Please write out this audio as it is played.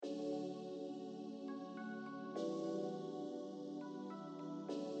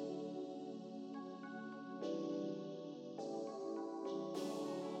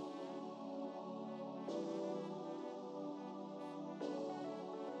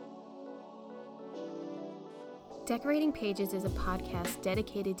Decorating Pages is a podcast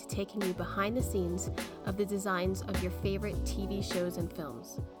dedicated to taking you behind the scenes of the designs of your favorite TV shows and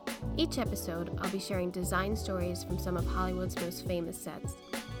films. Each episode, I'll be sharing design stories from some of Hollywood's most famous sets.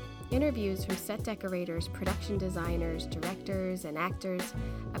 Interviews from set decorators, production designers, directors, and actors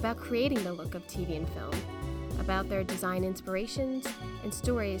about creating the look of TV and film, about their design inspirations, and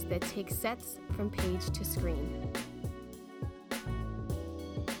stories that take sets from page to screen.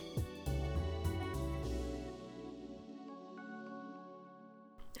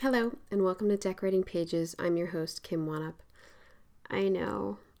 Hello, and welcome to Decorating Pages. I'm your host, Kim Wanup. I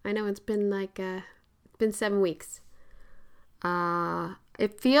know, it's been 7 weeks.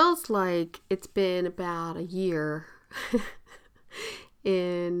 It feels like it's been about a year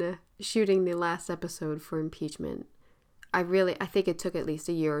in shooting the last episode for impeachment. I think it took at least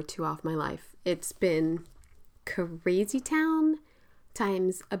a year or two off my life. It's been crazy town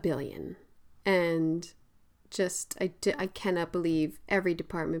times a billion. And I cannot believe every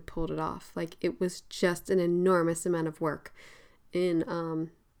department pulled it off. Like, it was just an enormous amount of work in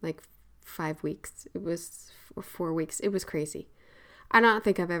 5 weeks. It was 4 weeks. It was crazy. I don't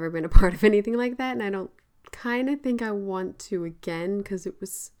think I've ever been a part of anything like that, and I don't kind of think I want to again because it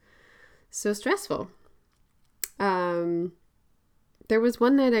was so stressful. There was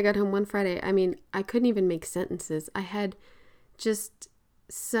one night I got home one Friday. I mean, I couldn't even make sentences. I had just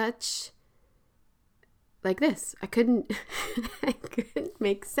such like this. I couldn't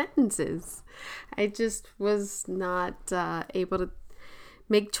make sentences. I just was not able to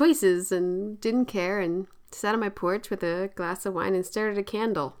make choices and didn't care and sat on my porch with a glass of wine and stared at a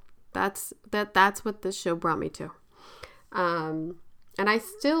candle. That's what this show brought me to. And I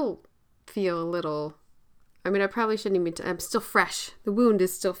still feel a little, I probably shouldn't even, I'm still fresh. The wound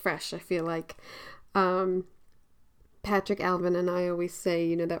is still fresh. I feel like, Patrick, Alvin, and I always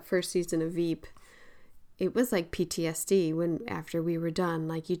say, that first season of Veep, it was like PTSD after we were done.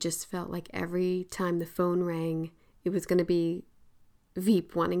 Like, you just felt like every time the phone rang, it was going to be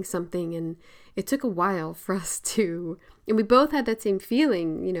Veep wanting something. And it took a while for us and we both had that same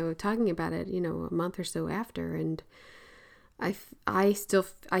feeling, talking about it, a month or so after. And I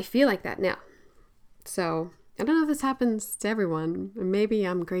feel like that now. So I don't know if this happens to everyone. Maybe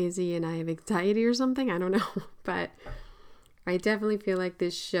I'm crazy and I have anxiety or something. I don't know. But I definitely feel like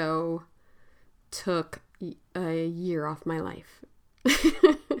this show took a year off my life.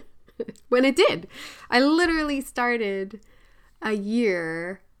 When it did. I literally started a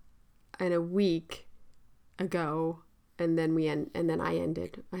year and a week ago, and then I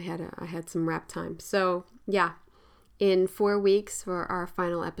ended. I had some wrap time. So yeah, in 4 weeks for our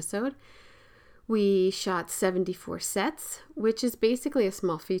final episode, we shot 74 sets, which is basically a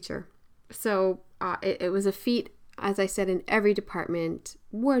small feature. So it was a feat, as I said, in every department,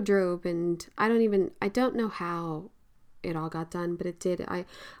 wardrobe, and I don't know how it all got done, but it did.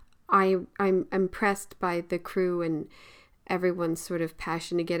 I'm impressed by the crew and everyone's sort of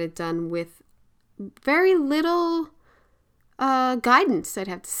passion to get it done with very little guidance, I'd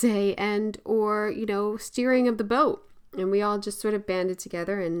have to say, or steering of the boat. And we all just sort of banded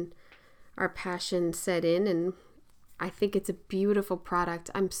together and our passion set in, and I think it's a beautiful product.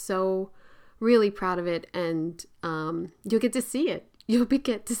 I'm so really proud of it, and you'll get to see it. You'll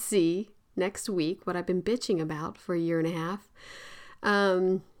get to see next week what I've been bitching about for a year and a half.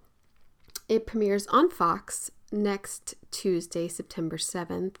 It premieres on Fox next Tuesday, September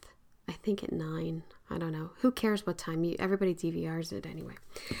 7th. I think at 9. I don't know. Who cares what time? Everybody DVRs it anyway.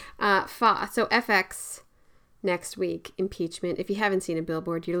 So FX next week, impeachment. If you haven't seen a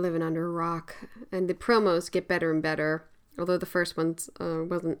billboard, you're living under a rock. And the promos get better and better, although the first ones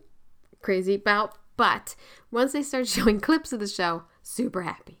wasn't crazy about. But once they start showing clips of the show, super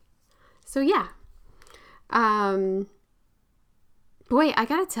happy. So yeah. Boy, I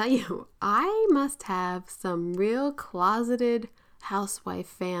gotta tell you, I must have some real closeted housewife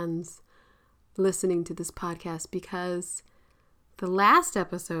fans listening to this podcast, because the last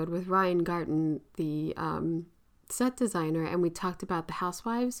episode with Ryan Garten, the set designer, and we talked about the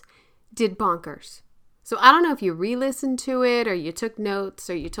housewives, did bonkers. So I don't know if you re-listened to it or you took notes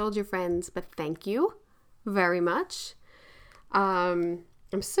or you told your friends, but thank you very much. I'm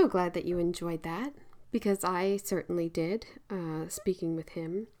so glad that you enjoyed that, because I certainly did, speaking with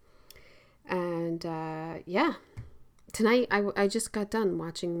him. And yeah, tonight I just got done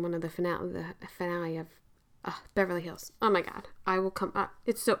watching one of the finale of Beverly Hills. Oh my God, I will come up.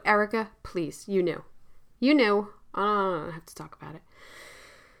 It's so, Erica, please, you knew. I don't have to talk about it.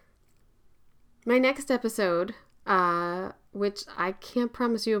 My next episode, which I can't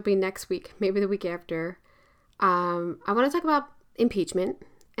promise you will be next week, maybe the week after, I want to talk about impeachment.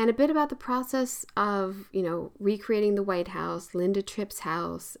 and a bit about the process of, recreating the White House, Linda Tripp's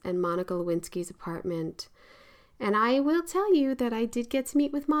house, and Monica Lewinsky's apartment. And I will tell you that I did get to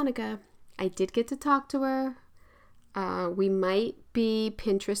meet with Monica. I did get to talk to her. We might be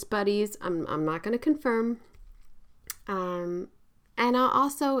Pinterest buddies. I'm not going to confirm. And I'll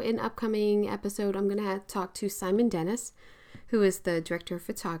also, in upcoming episode, I'm going to talk to Simon Dennis, who is the director of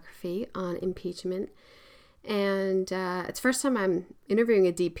photography on Impeachment. And it's the first time I'm interviewing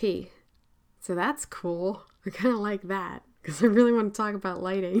a DP. So that's cool. I kind of like that because I really want to talk about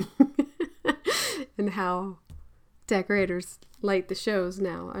lighting and how decorators light the shows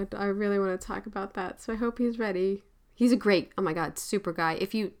now. I really want to talk about that. So I hope he's ready. He's a great, oh my God, super guy.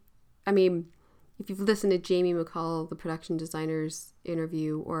 If you've listened to Jamie McCall, the production designer's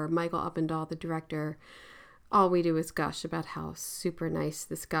interview, or Michael Uppendahl, the director, all we do is gush about how super nice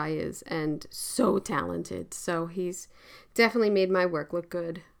this guy is and so talented. So he's definitely made my work look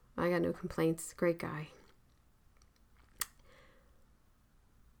good. I got no complaints. Great guy.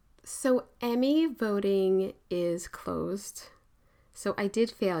 So Emmy voting is closed. So I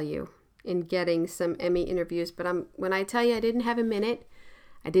did fail you in getting some Emmy interviews, but when I tell you I didn't have a minute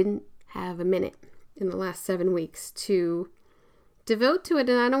in the last 7 weeks to devote to it,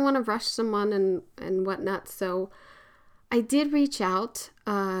 and I don't want to rush someone and whatnot. So I did reach out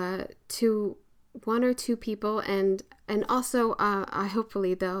to one or two people, and also I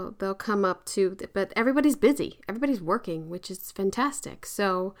hopefully they'll come up too. But everybody's busy, everybody's working, which is fantastic.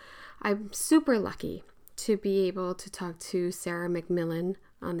 So I'm super lucky to be able to talk to Sarah McMillan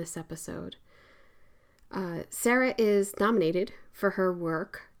on this episode. Sarah is nominated for her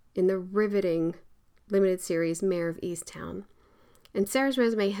work in the riveting limited series Mare of Easttown. And Sarah's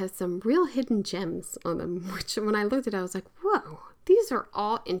resume has some real hidden gems on them, which when I looked at it, I was like, whoa, these are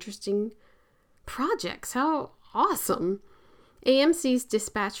all interesting projects. How awesome. AMC's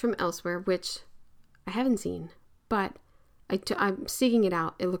Dispatch from Elsewhere, which I haven't seen, but I'm seeking it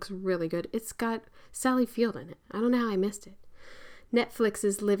out. It looks really good. It's got Sally Field in it. I don't know how I missed it.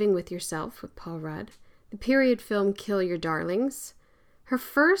 Netflix's Living with Yourself with Paul Rudd. The period film Kill Your Darlings. Her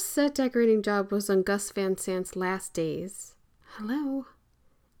first set decorating job was on Gus Van Sant's Last Days. Hello.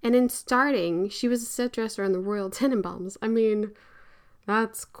 And in Starting, she was a set dresser on the Royal Tenenbaums. I mean,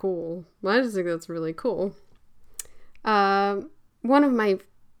 that's cool. I just think that's really cool. That's one of my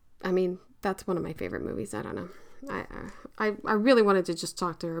favorite movies. I don't know. I really wanted to just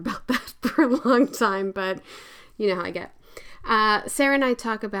talk to her about that for a long time, but you know how I get. Sarah and I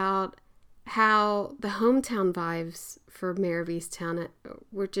talk about how the hometown vibes for Mare of Easttown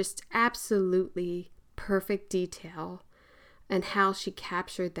were just absolutely perfect detail, and how she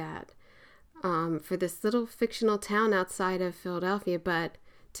captured that for this little fictional town outside of Philadelphia. But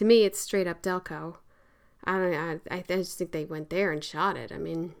to me, it's straight up Delco. I don't know. I just think they went there and shot it. I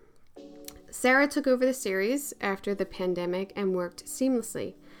mean, Sarah took over the series after the pandemic and worked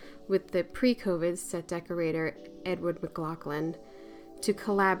seamlessly with the pre-COVID set decorator Edward McLaughlin to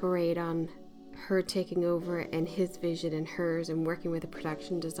collaborate on her taking over and his vision and hers, and working with a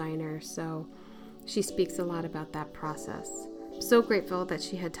production designer. So she speaks a lot about that process. I'm so grateful that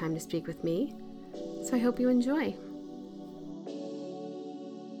she had time to speak with me. So I hope you enjoy.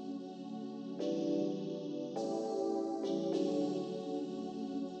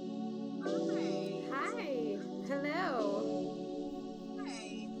 Hi. Hello.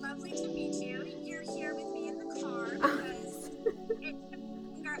 Hey, lovely to meet you. You're here with me in the car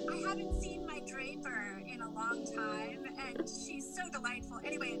because I haven't seen my Draper in a long time, and she's so delightful.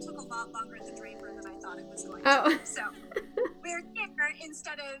 Anyway, it took a lot longer at the Draper than I thought it was going to. So we're here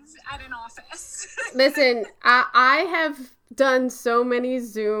instead of at an office. Listen, I have done so many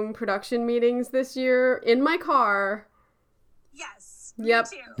Zoom production meetings this year in my car. Yes. Yep.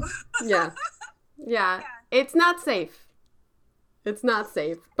 Me too. Yeah. It's not safe. It's not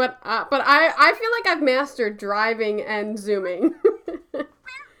safe. But I feel like I've mastered driving and Zooming.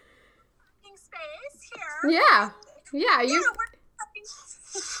 Space here. Yeah.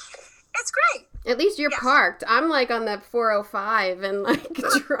 It's great. At least you're parked. I'm like on the 405 and like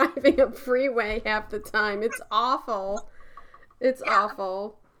driving a freeway half the time. It's awful. It's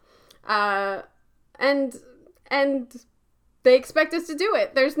awful. And they expect us to do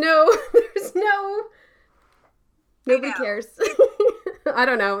it. There's no nobody cares. I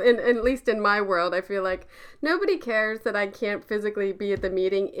don't know. At least in my world, I feel like nobody cares that I can't physically be at the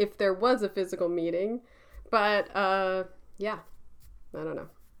meeting if there was a physical meeting. But yeah, I don't know.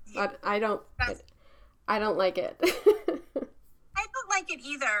 I don't like it. I don't like it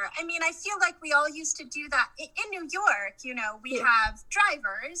either. I mean, I feel like we all used to do that in New York. You know, we have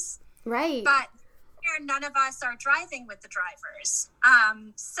drivers, right? But year, none of us are driving with the drivers.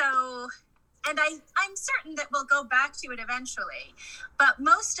 And I'm certain that we'll go back to it eventually. But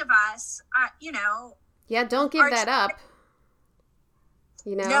most of us, Yeah, don't give that up.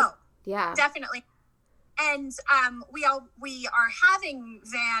 No. Yeah. Definitely. And we are having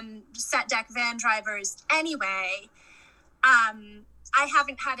set deck van drivers anyway. I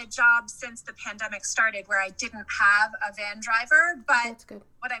haven't had a job since the pandemic started where I didn't have a van driver, but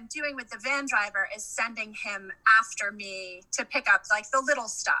what I'm doing with the van driver is sending him after me to pick up like the little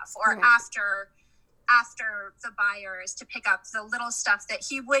stuff, or after the buyers to pick up the little stuff that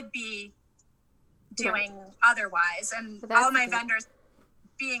he would be doing otherwise. And all my vendors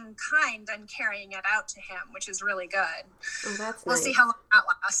being kind and carrying it out to him, which is really good. Oh, that's we'll nice. see how long that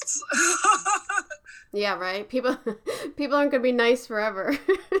lasts. Yeah, right. People aren't gonna be nice forever.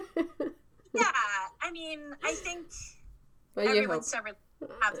 Yeah, I mean, I think everyone's ever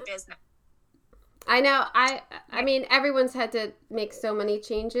have business. I know. I mean, everyone's had to make so many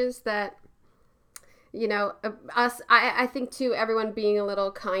changes that, I think too, everyone being a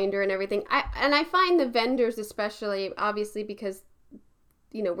little kinder and everything. I find the vendors especially, obviously, because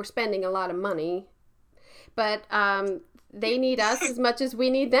we're spending a lot of money, but they need us as much as we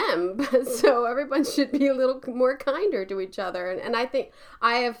need them. So everyone should be a little more kinder to each other. And I think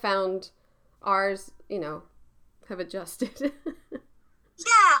I have found ours, have adjusted. Yeah,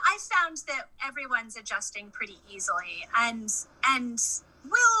 I found that everyone's adjusting pretty easly. And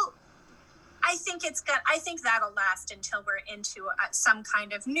I think that'll last until we're into some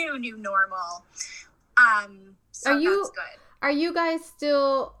kind of new normal. So that's good. Are you guys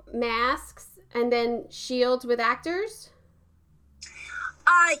still masks and then shields with actors?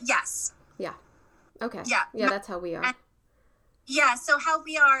 Yes. Yeah. Okay. Yeah. Yeah, that's how we are. So how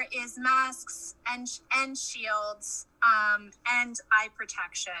we are is masks and shields, and eye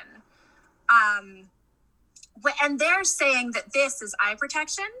protection. And they're saying that this is eye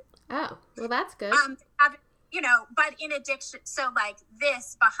protection. Oh, well, that's good. But in addition, so like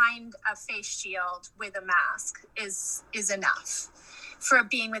this behind a face shield with a mask is enough for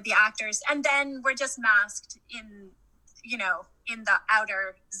being with the actors. And then we're just masked in the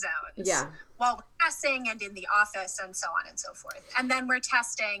outer zones. Yeah. While we're testing and in the office and so on and so forth. And then we're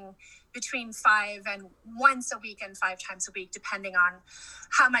testing between 5 and once a week and 5 times a week, depending on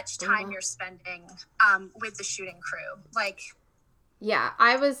how much time you're spending with the shooting crew. Yeah,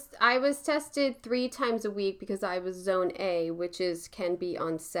 I was tested 3 times a week because I was zone A, which can be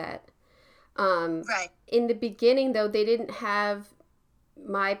on set. Right. In the beginning, though, they didn't have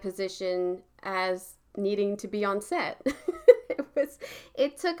my position as needing to be on set.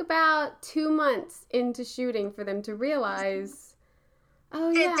 It took about 2 months into shooting for them to realize,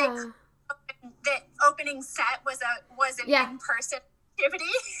 the opening set was an in-person activity.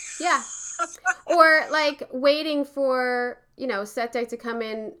 Yeah. Or like waiting for, set deck to come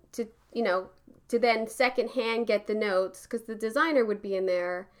in to then secondhand get the notes because the designer would be in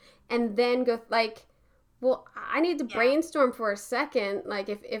there and then go well, I need to brainstorm for a second, like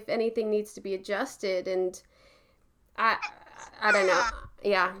if anything needs to be adjusted, and I don't know.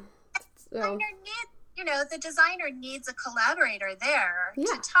 Yeah. So. The designer needs a collaborator there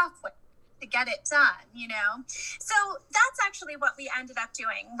to talk with, to get it done, So that's actually what we ended up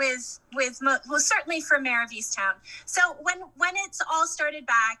doing certainly for Mare of Easttown. So when it's all started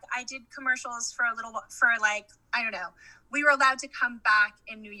back, I did commercials for we were allowed to come back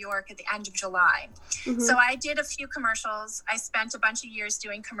in New York at the end of July. Mm-hmm. So I did a few commercials. I spent a bunch of years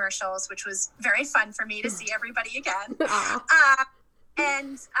doing commercials, which was very fun for me to see everybody again.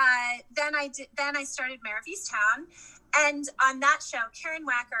 And then I started Mare of Easttown. And on that show, Karen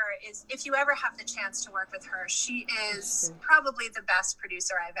Wacker is, if you ever have the chance to work with her, she is probably the best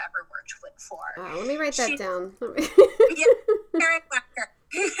producer I've ever worked with for. Oh, let me write that down. Karen Wacker.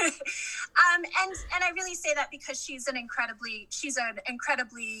 And I really say that because she's an incredibly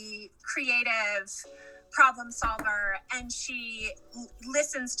creative problem solver, and she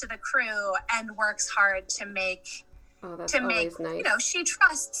listens to the crew and works hard to make. Oh, that's always nice. She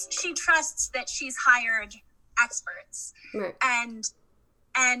trusts that she's hired experts, right. and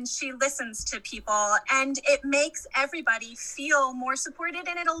she listens to people, and it makes everybody feel more supported,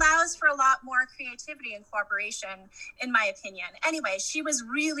 and it allows for a lot more creativity and cooperation, in my opinion. Anyway, she was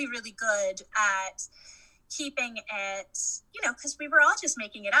really, really good at keeping it, because we were all just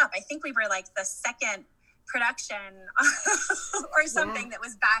making it up. I think we were like the second production or something that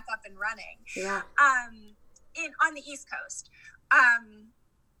was back up and running. Yeah. On the East Coast.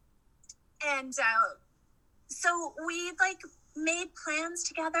 So we made plans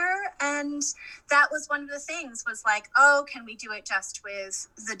together, and that was one of the things was can we do it just with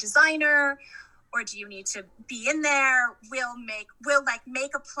the designer, or do you need to be in there? We'll make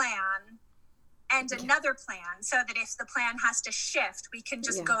a plan and another plan, so that if the plan has to shift, we can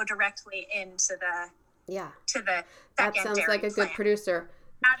just go directly into the that sounds like a plan. good producer.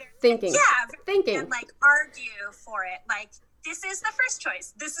 Thinking. And like argue for it. Like, this is the first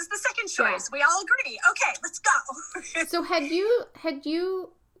choice. This is the second choice. We all agree. Okay, let's go. So had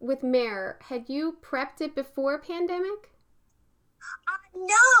you with Mare, had you prepped it before pandemic?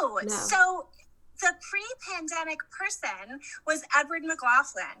 No. So the pre-pandemic person was Edward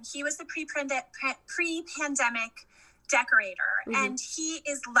McLaughlin. He was the pre-pandemic decorator, and he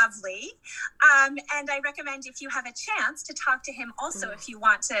is lovely. And I recommend, if you have a chance, to talk to him also if you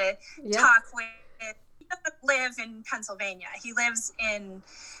want to talk with. He doesn't live in Pennsylvania. He lives in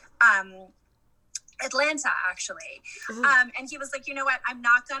Atlanta, actually. And he was like, you know what? I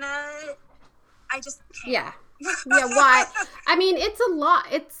just can't. Yeah. Why? I mean, it's a lot.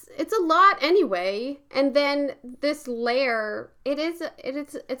 It's a lot anyway. And then this layer,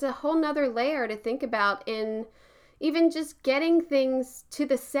 it's a whole nother layer to think about in even just getting things to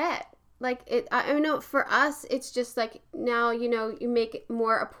the set. Like, I know for us, it's just like now, you make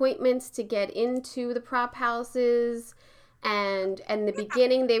more appointments to get into the prop houses. And in the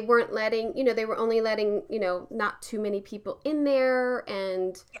beginning, they weren't letting, they were only letting, not too many people in there.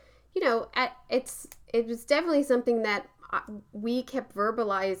 And, it was definitely something that we kept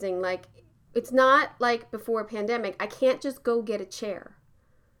verbalizing. Like, it's not like before pandemic. I can't just go get a chair.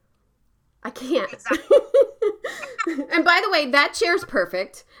 I can't. Exactly. And by the way, that chair's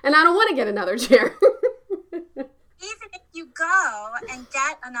perfect, and I don't want to get another chair. Even if you go and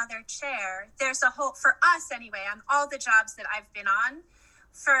get another chair, there's a whole, for us anyway, on all the jobs that I've been on,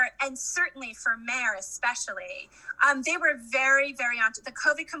 and certainly for Mare especially, they were very, very on the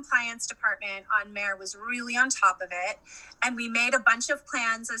COVID compliance department on Mare was really on top of it. And we made a bunch of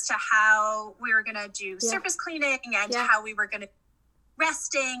plans as to how we were going to do surface cleaning and how we were going to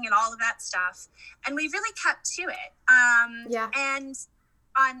resting and all of that stuff. And we really kept to it. And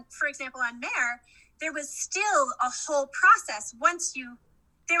for example, on Mare, there was still a whole process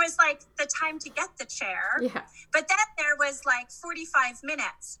there was like the time to get the chair, but then there was like 45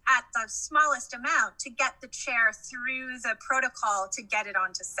 minutes at the smallest amount to get the chair through the protocol to get it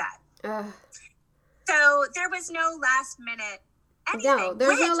onto set. So there was no last minute anything. No,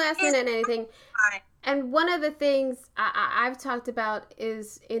 there's no last minute anything. And one of the things I've talked about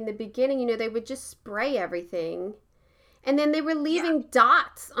is in the beginning, they would just spray everything. And then they were leaving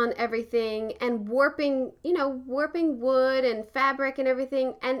dots on everything and warping wood and fabric and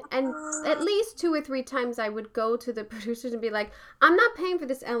everything. And at least 2 or 3 times I would go to the producers and be like, I'm not paying for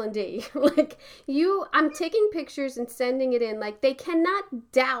this L&D. Like, I'm taking pictures and sending it in. Like, they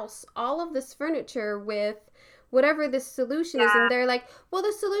cannot douse all of this furniture with whatever this solution is. And they're like, well,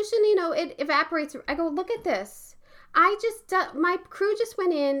 the solution, it evaporates. I go, look at this. My crew just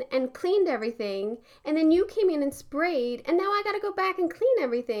went in and cleaned everything, and then you came in and sprayed, and now I got to go back and clean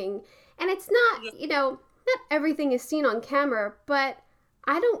everything. And it's not, not everything is seen on camera, but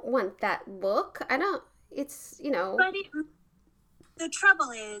I don't want that look. But the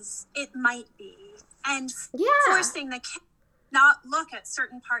trouble is, it might be. And forcing the camera not look at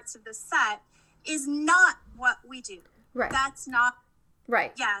certain parts of the set is not what we do. Right. That's not.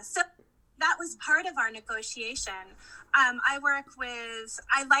 Right. Yeah. So that was part of our negotiation. I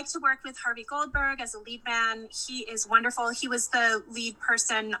like to work with Harvey Goldberg as a lead man. He is wonderful. He was the lead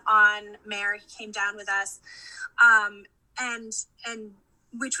person on Mare. He came down with us, and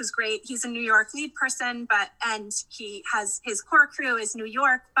which was great. He's a New York lead person, and he has his core crew is New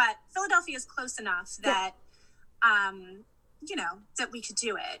York, but Philadelphia is close enough that, that we could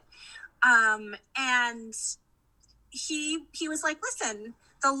do it. And he was like, listen,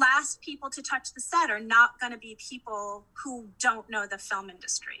 the last people to touch the set are not going to be people who don't know the film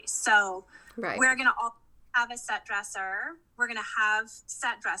industry. So we're going to all have a set dresser. We're going to have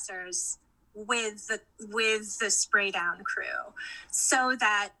set dressers with the spray down crew so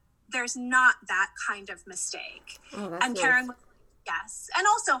that there's not that kind of mistake. And nice. Karen, yes. And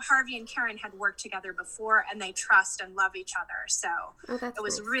also Harvey and Karen had worked together before, and they trust and love each other. So it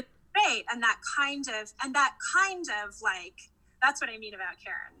was really great. And that kind of like, that's what I mean about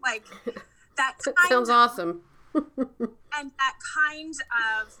Karen. Like, that sounds awesome. And that kind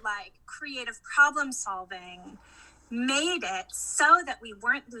of like creative problem solving made it so that we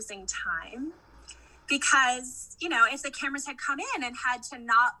weren't losing time, because, if the cameras had come in and had to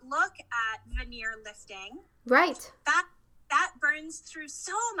not look at veneer lifting, right, that burns through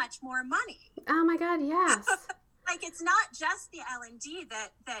so much more money. Oh my God, yes. Like, it's not just the L&D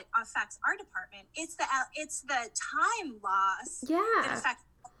that affects our department. It's the time loss that affects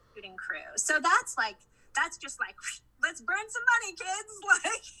shooting crew. So that's just like, let's burn some money, kids.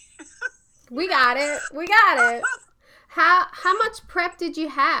 Like, we got it. How much prep did you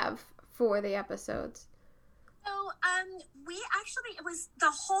have for the episodes? So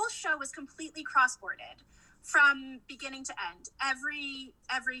the whole show was completely cross-boarded from beginning to end. Every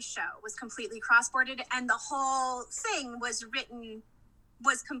show was completely cross-boarded, and the whole thing was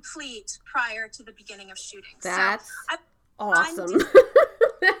complete prior to the beginning of shooting. That's so awesome.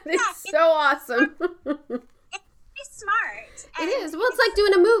 That is so awesome. It's smart. It is. Well, it's like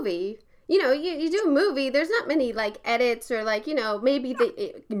doing a movie. You know, you do a movie, there's not many, like, edits or, like, you know, maybe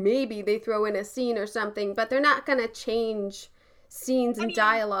they throw in a scene or something, but they're not going to change scenes and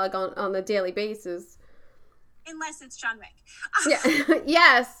dialogue on a daily basis. Unless it's John Wick.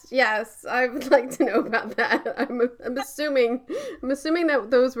 Yeah. Yes. I would like to know about that. I'm assuming that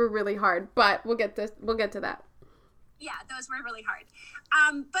those were really hard, but we'll get to that. Yeah, those were really hard.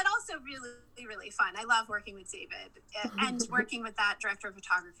 But also really, really fun. I love working with David, and working with that director of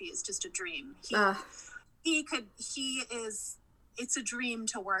photography is just a dream. It's a dream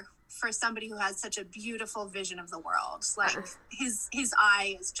to work for somebody who has such a beautiful vision of the world. Like, his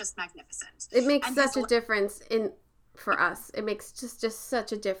eye is just magnificent. It makes such a difference for us. It makes just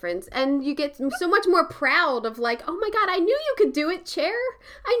such a difference. And you get so much more proud of, like, oh my God, I knew you could do it, Cher.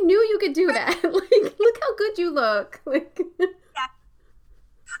 I knew you could do that. Like, look how good you look. Like, yeah.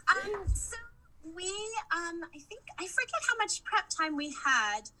 So we, I forget how much prep time we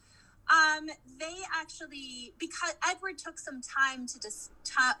had. They actually, because Edward took some time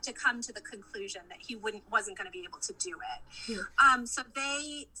to come to the conclusion that he wasn't going to be able to do it. Yeah. So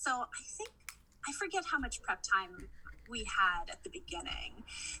I forget how much prep time we had at the beginning.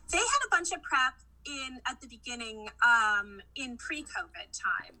 They had a bunch of prep at the beginning, in pre-COVID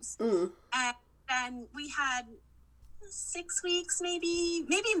times. Mm. And then we had 6 weeks, maybe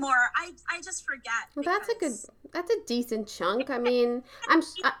more. I just forget. Well, that's a decent chunk. I mean,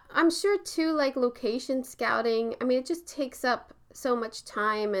 I'm sure too, like, location scouting, I mean, it just takes up so much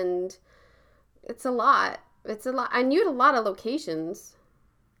time, and it's a lot. I knew a lot of locations.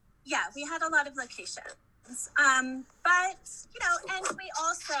 Yeah, we had a lot of locations. But, you know, and we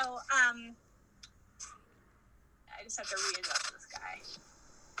also, I just have to readjust this guy.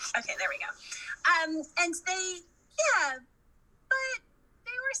 Okay, there we go. And but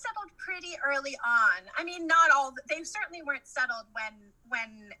they were settled pretty early on. I mean, not all. They certainly weren't settled when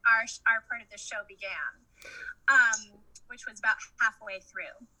our part of the show began, which was about halfway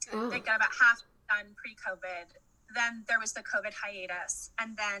through. Oh. They got about half done pre-COVID. Then there was the COVID hiatus,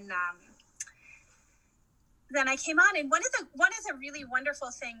 and then I came on. And one of the really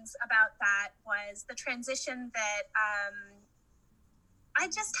wonderful things about that was the transition that I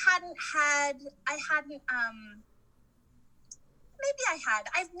just hadn't had. Maybe I had.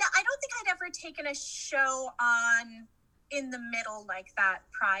 I don't think I'd ever taken a show on in the middle like that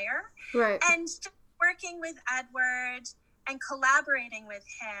prior. Right. And just working with Edward and collaborating with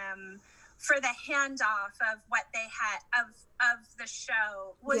him for the handoff of what they had of the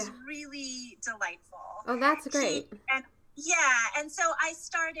show was really delightful. Oh, that's great. And so I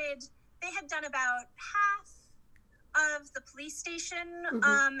started. They had done about half of the police station,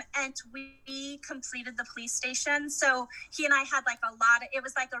 and we completed the police station. So he and I had like it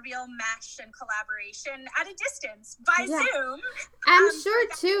was like a real mesh and collaboration at a distance by Zoom. I'm sure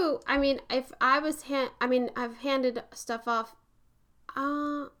too. I mean, if I was I've handed stuff off.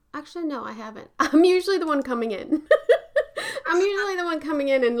 Actually, no, I haven't. I'm usually the one coming in.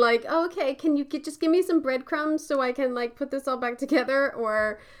 And like, oh, okay, can you just give me some breadcrumbs so I can, like, put this all back together?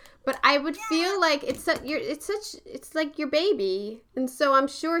 But I would feel like it's like your baby. And so I'm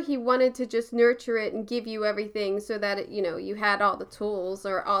sure he wanted to just nurture it and give you everything so that it, you know, you had all the tools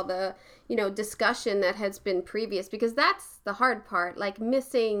or all the, you know, discussion that has been previous, because that's the hard part, like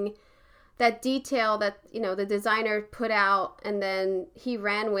missing that detail that, you know, the designer put out and then he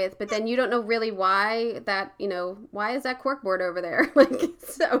ran with, but then you don't know really why that, you know, why is that corkboard over there? Like,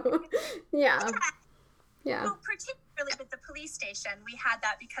 so, yeah. Well, particularly with the police station, we had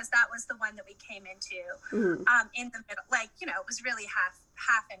that because that was the one that we came into in the middle. Like, you know, it was really half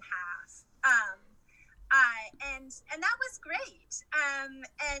and half. And that was great.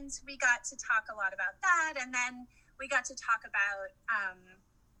 And we got to talk a lot about that. And then we got to talk about,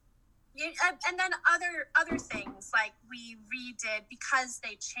 and then other things, like we redid, because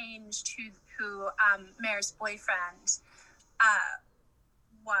they changed who Mare's boyfriend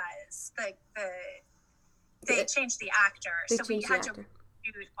was. They changed the actor, so we had to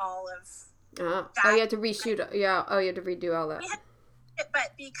reshoot all of that. Oh, you had to reshoot. Yeah. Oh, you had to redo all that.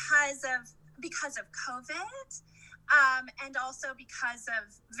 But because of COVID, And also because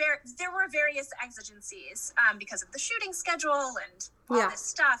of there were various exigencies because of the shooting schedule and all this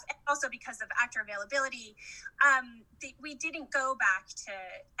stuff, and also because of actor availability. We didn't go back to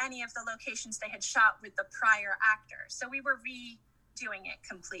any of the locations they had shot with the prior actor, so we were redoing it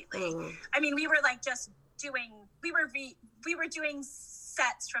completely. I mean, we were like just doing we were doing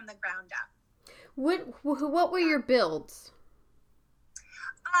sets from the ground up. What were your builds?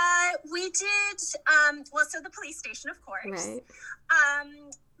 We did, so the police station, of course. Right.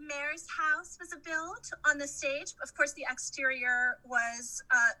 Mayor's house was a build on the stage. Of course, the exterior was,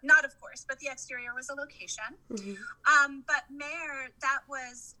 not of course, but the exterior was a location. Mm-hmm. But Mayor, that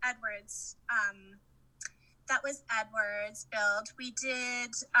was Edward's build. We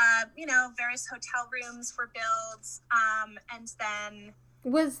did, various hotel rooms were builds, and then...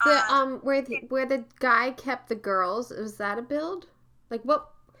 Was the, where the guy kept the girls, was that a build? Like what...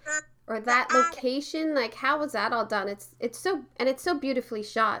 Or that location, like how was that all done? It's so beautifully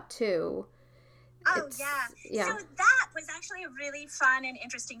shot too. Oh yeah. So that was actually a really fun and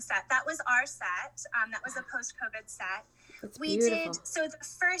interesting set. That was our set. That was a post-COVID set. It's beautiful. Did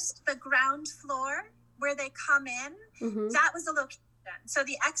the ground floor where they come in. Mm-hmm. That was a location. So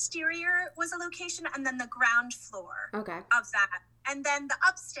the exterior was a location, and then the ground floor of that, and then the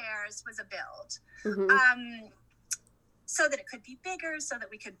upstairs was a build. Mm-hmm. So that it could be bigger, so that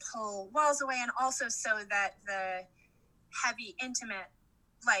we could pull walls away, and also so that the heavy, intimate,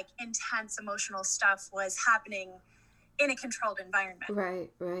 like intense emotional stuff was happening in a controlled environment. Right.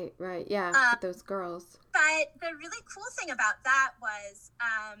 Yeah, with those girls. But the really cool thing about that was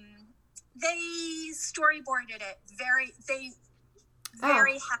they storyboarded it very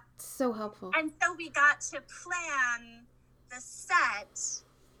so helpful. And so we got to plan the set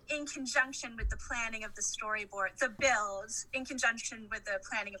in conjunction with the planning of the storyboard, the build, in conjunction with the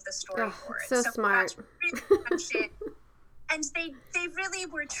planning of the storyboard. So smart. And they really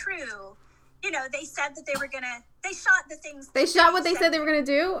were true. You know, they said that they shot the things. They shot what they said they were going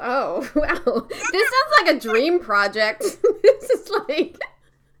to do? Oh, wow. Yeah. This sounds like a dream project. This is like,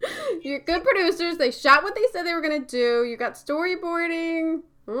 you're good producers. They shot what they said they were going to do. You got storyboarding.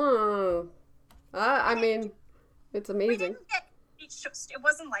 I mean, it's amazing. It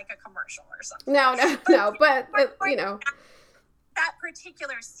wasn't like a commercial or something. No, but you know. That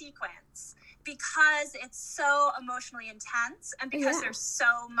particular sequence, because it's so emotionally intense and because there's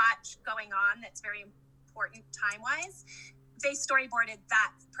so much going on that's very important time-wise, they storyboarded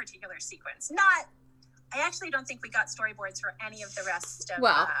that particular sequence. I actually don't think we got storyboards for any of the rest of...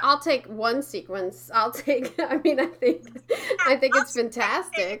 Well, I'll take one sequence. I think it's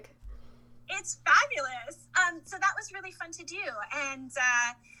fantastic. It's fabulous. So that was really fun to do. And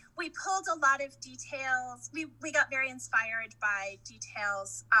we pulled a lot of details. We got very inspired by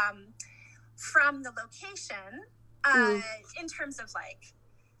details from the location in terms of like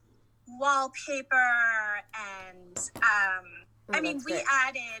wallpaper and we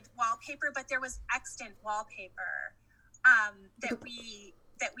added wallpaper, but there was extant wallpaper that we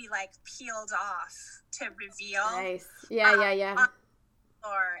like peeled off to reveal. Nice. Yeah.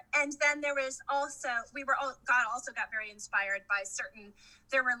 And then there was also got very inspired by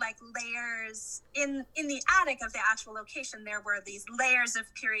there were like layers in the attic of the actual location. There were these layers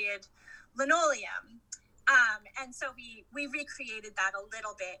of period linoleum, and so we recreated that a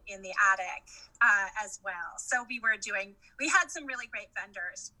little bit in the attic as well. So we had some really great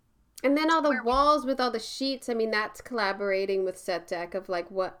vendors. And then all the walls with all the sheets, I mean, that's collaborating with Set Dec of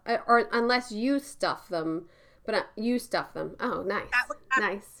like what, or unless you stuff them. But you stuff them. Oh, nice.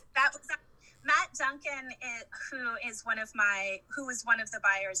 Nice. That was Matt Duncan, who was one of the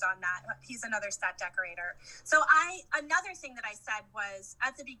buyers on that. He's another set decorator. So another thing that I said was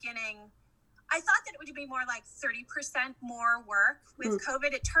at the beginning, I thought that it would be more like 30% more work. With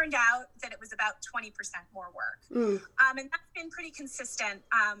COVID, it turned out that it was about 20% more work. And that's been pretty consistent.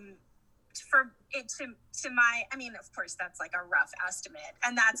 For it to my, I mean, of course, that's like a rough estimate,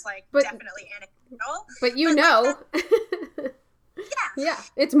 and that's like definitely anecdotal. But yeah,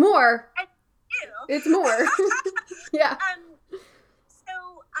 it's more. It's more. Yeah.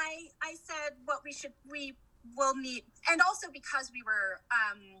 So I said what we will need, and also because we were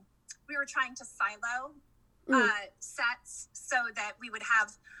trying to silo sets so that we would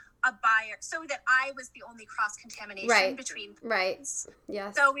have a buyer, so that I was the only cross contamination between. Right.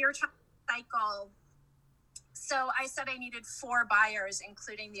 Yes. So we were trying cycle. So I said I needed 4 buyers,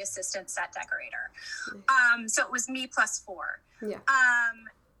 including the assistant set decorator. So it was me plus 4. Yeah.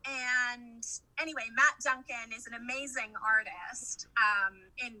 And anyway, Matt Duncan is an amazing artist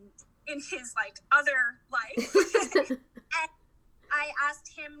in his like other life. I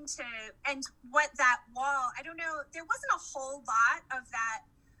asked him to, and what that wall, I don't know, there wasn't a whole lot of that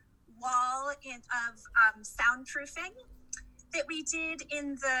wall of soundproofing that we did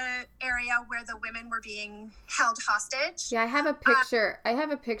in the area where the women were being held hostage. Yeah, I have a picture. I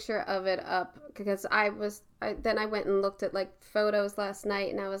have a picture of it up because I went and looked at like photos last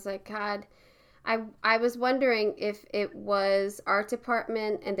night, and I was like, God, I was wondering if it was art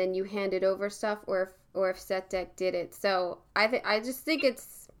department and then you handed over stuff, or if Set Dec did it. So I just think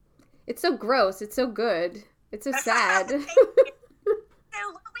it's so gross. It's so good. It's so sad. So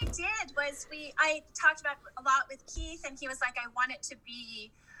what we did was I talked about a lot with Keith, and he was like, I want it to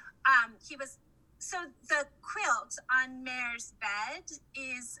be, so the quilt on Mare's bed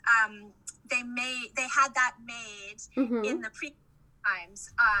is, they had that made in the pre times.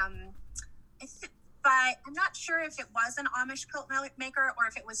 But I'm not sure if it was an Amish quilt maker or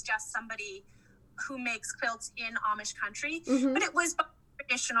if it was just somebody who makes quilts in Amish country, but it was a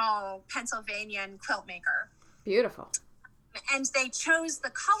traditional Pennsylvanian quilt maker. Beautiful. And they chose the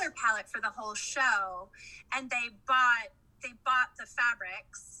color palette for the whole show, and they bought the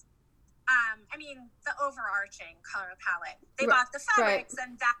fabrics. The overarching color palette. They bought the fabrics,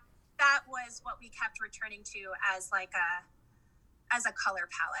 and that was what we kept returning to as like a color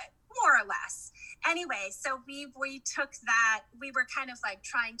palette, more or less. Anyway, so we took that. We were kind of like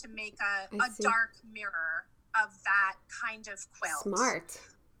trying to make a dark mirror of that kind of quilt.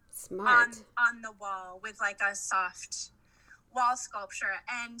 Smart. On the wall with like a soft wall sculpture,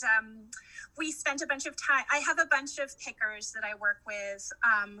 and we spent a bunch of time. I have a bunch of pickers that I work with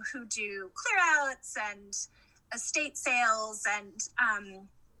who do clear outs and estate sales, and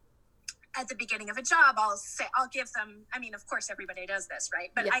at the beginning of a job I'll give them, of course everybody does this,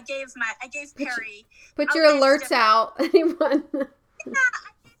 right? But yeah. I gave Perry put your alerts out, anyone. I gave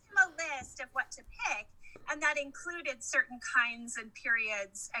him a list of what to pick, and that included certain kinds and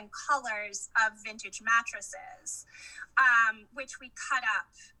periods and colors of vintage mattresses, which we cut up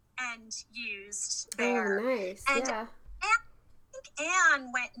and used there. Oh, nice. And, yeah. I think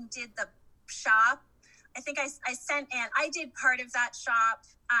Anne went and did the shop. I think I sent Anne. I did part of that shop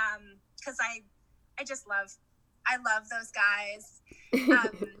because I just love those guys. So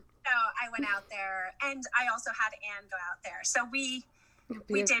I went out there, and I also had Anne go out there. So we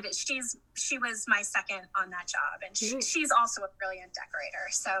did it. She was my second on that job, and she's also a brilliant decorator.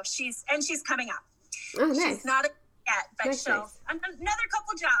 So she's coming up. Oh, nice. She's not yet, but she'll another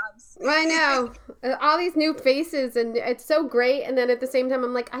couple jobs. I know. All these new faces, and it's so great. And then at the same time,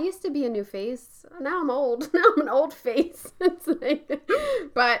 I'm like, I used to be a new face. Now I'm old. Now I'm an old face. It's like,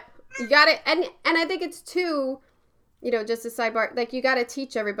 but you got it. And I think it's too, just a sidebar. Like, you got to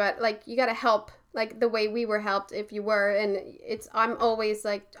teach everybody. Like, you got to help. Like the way we were helped, if you were, and I'm always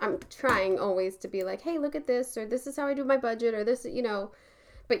like, I'm trying always to be like, hey, look at this, or this is how I do my budget, or this,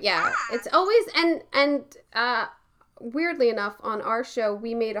 but yeah, it's always, and weirdly enough, on our show,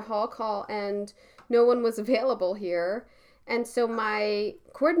 we made a hall call and no one was available here. And so my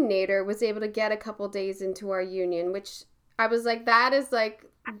coordinator was able to get a couple days into our union, which I was like, that is like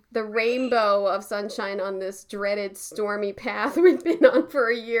the rainbow of sunshine on this dreaded stormy path we've been on for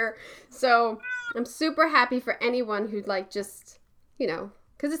a year. So I'm super happy for anyone who'd like just,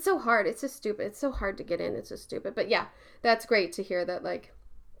 because it's so hard. It's so stupid. It's so hard to get in. It's so stupid. But yeah, that's great to hear that, like,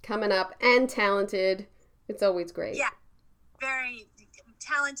 coming up and talented. It's always great. Yeah, very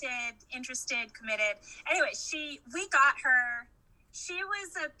talented, interested, committed. Anyway, we got her. She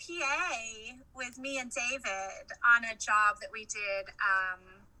was a PA with me and David on a job that we did.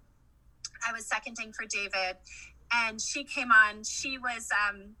 I was seconding for David, and she came on. She was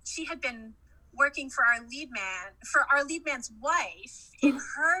she had been working for our lead man's wife in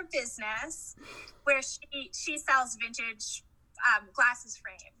her business, where she sells vintage glasses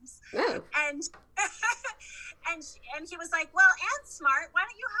frames. Oh. And and he was like, well, Anne's smart, why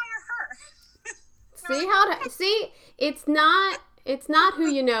don't you hire her? See, it's not who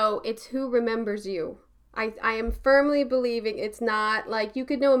you know, it's who remembers you. I am firmly believing it's not like you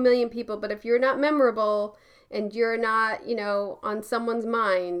could know a million people, but if you're not memorable and you're not, on someone's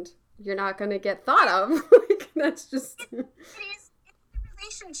mind, you're not going to get thought of. Like, that's just... It's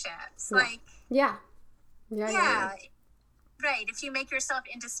relationships. Yeah. Like... Yeah. Right. If you make yourself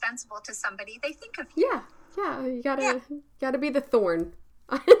indispensable to somebody, they think of you. Yeah. You gotta be the thorn.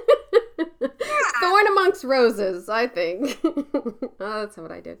 Thorn amongst roses, I think. That's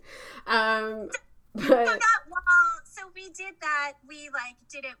what I did. So we did that. We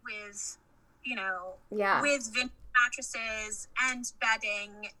did it with, with vintage mattresses and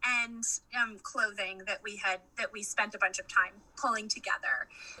bedding and clothing that we spent a bunch of time pulling together.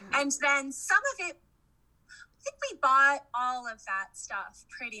 And then some of it think we bought all of that stuff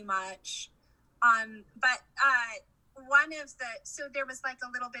pretty much. But so there was like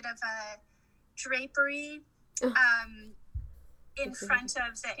a little bit of a drapery in front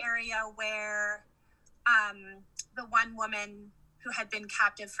of the area where the one woman who had been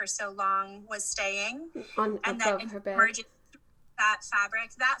captive for so long was staying. And then her bed. That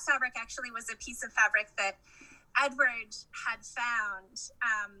fabric actually was a piece of fabric that Edward had found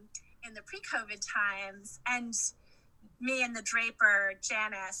in the pre-COVID times, and me and the draper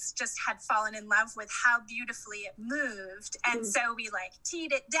Janice just had fallen in love with how beautifully it moved, and so we like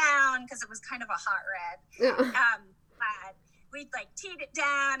teed it down because it was kind of a hot red plaid. We like teed it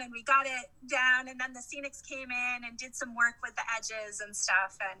down and we got it down, and then the Scenics came in and did some work with the edges and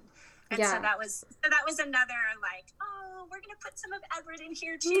stuff, and so that was another like, oh, we're gonna put some of Edward in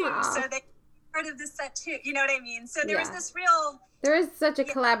here too, so that part of the set too, you know what I mean? So there was this real, there is such a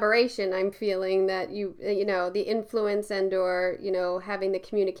collaboration. I'm feeling that you know, the influence and or, you know, having the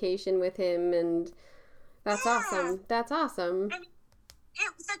communication with him, and that's awesome. That's awesome. I mean,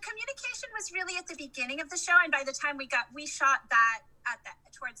 the communication was really at the beginning of the show, and by the time we shot that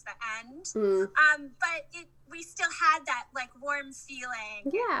towards the end. But we still had that like warm feeling,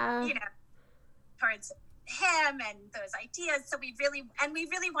 you know, towards him and those ideas. So we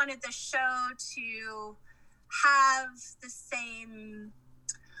really wanted the show to have the same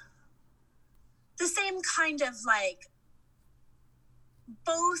kind of like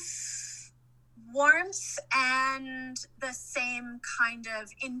both warmth and the same kind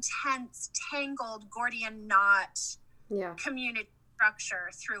of intense, tangled Gordian knot community structure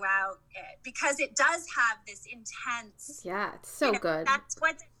throughout it, because it does have this intense, it's so good.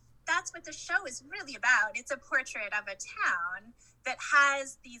 That's what the show is really about. It's a portrait of a town that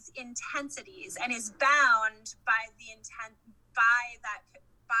has these intensities and is bound by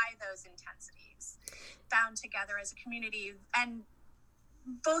those intensities, bound together as a community, and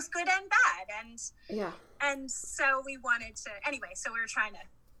both good and bad. And so we wanted to, so we were trying to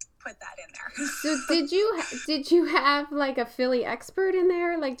put that in there. So did you have like a Philly expert in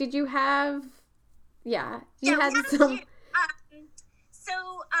there? Like, did you have,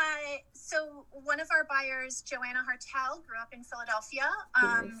 So one of our buyers, Joanna Hartel, grew up in Philadelphia.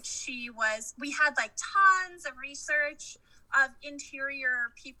 We had like tons of research of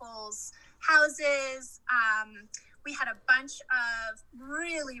interior people's houses. We had a bunch of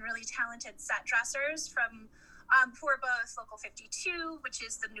really, really talented set dressers from who are both Local 52, which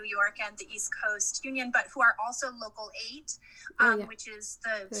is the New York and the East Coast union, but who are also Local 8, which is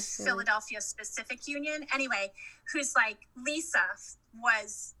the Philadelphia specific union. Anyway, who's like, Lisa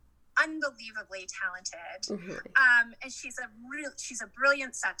was unbelievably talented. And she's a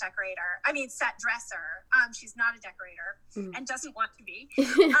brilliant set dresser. She's not a decorator and doesn't want to be.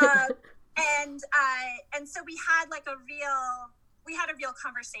 And so we had a real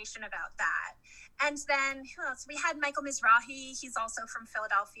conversation about that. And then who else? We had Michael Mizrahi. He's also from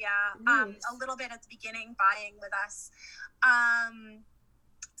Philadelphia. A little bit at the beginning, buying with us.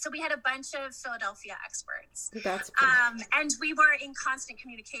 So we had a bunch of Philadelphia experts. That's cool. And we were in constant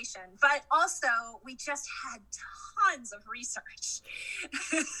communication, but also we just had tons of research.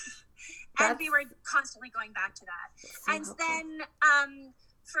 And we were constantly going back to that. So and helpful. Then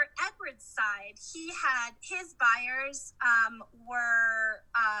for Edward's side, he had his buyers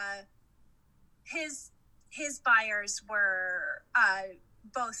were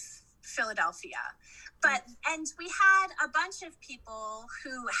both Philadelphia, and we had a bunch of people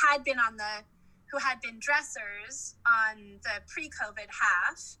who had been dressers on the pre-COVID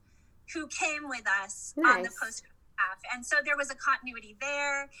half, who came with us on the post-COVID half, and so there was a continuity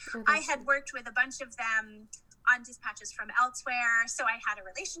there. I had worked with a bunch of them on dispatches from elsewhere, so I had a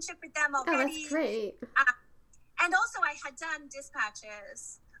relationship with them already. Oh, that's great. And also I had done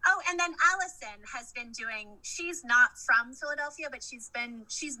dispatches. Oh, and then Allison has been she's not from Philadelphia, but she's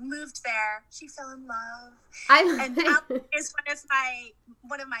moved there. She fell in love. And Allison is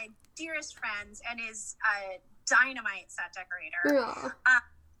one of my dearest friends, and is a dynamite set decorator.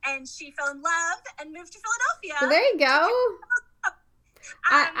 And she fell in love and moved to Philadelphia. Well, there you go.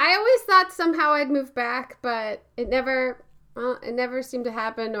 I always thought somehow I'd move back, but it never seemed to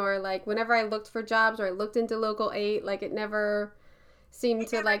happen. Or like whenever I looked for jobs or I looked into Local 8, like it never seemed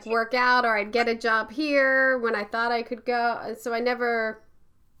to like work out, or I'd get a job here when I thought I could go. So I don't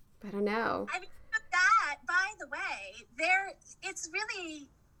know. I mean, that, by the way, it's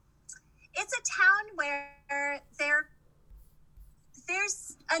a town where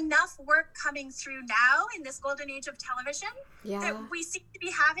there's enough work coming through now in this golden age of television that we seem to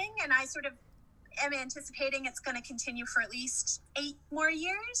be having, and I sort of am anticipating it's going to continue for at least 8 more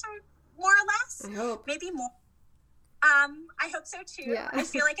years, or more or less. I hope. Maybe more. I hope so too. Yeah. I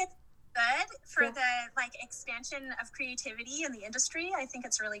feel like it's good for the like expansion of creativity in the industry. I think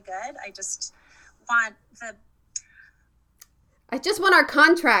it's really good. I just want our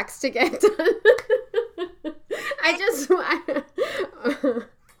contracts to get done.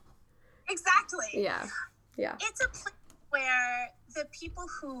 Exactly. Yeah. It's a place where the people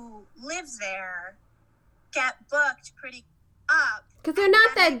who live there get booked pretty up. Because they're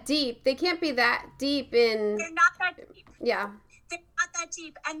not that deep. They can't be that deep in... They're not that deep. Yeah. They're not that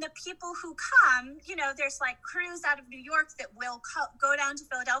deep. And the people who come, you know, there's like crews out of New York that will go down to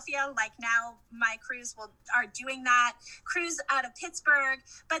Philadelphia. Like now my crews are doing that. Crews out of Pittsburgh.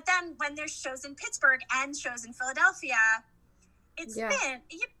 But then when there's shows in Pittsburgh and shows in Philadelphia,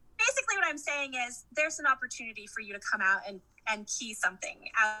 basically what I'm saying is there's an opportunity for you to come out and key something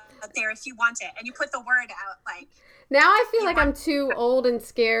out there if you want it. And you put the word out like... Now I feel like I'm too old and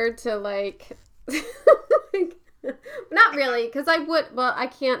scared to like... Not really, because I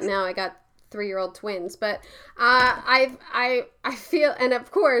can't now. I got 3-year-old twins, but I feel, and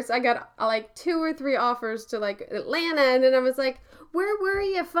of course I got like 2 or 3 offers to like Atlanta, and then I was like, where were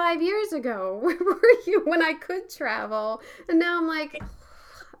you 5 years ago? Where were you when I could travel? And now I'm like,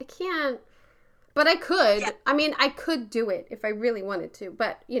 I can't, but I could. Yeah. I mean, I could do it if I really wanted to,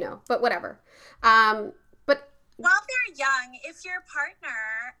 but whatever. But while they're young, if your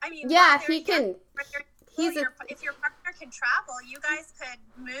partner, he can. If your partner can travel, you guys could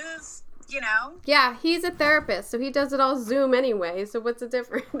move, you know? Yeah, he's a therapist, so he does it all Zoom anyway, so what's the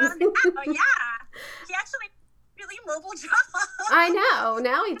difference? Oh, yeah. He actually really mobile job. I know.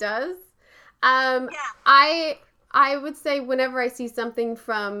 Now he does. Yeah. I would say whenever I see something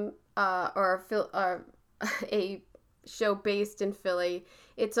from a show based in Philly,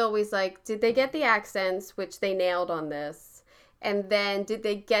 it's always like, did they get the accents, which they nailed on this? And then did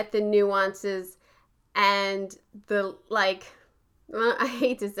they get the nuances and the, like, I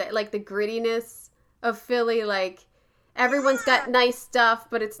hate to say, like, the grittiness of Philly? Like, everyone's got nice stuff,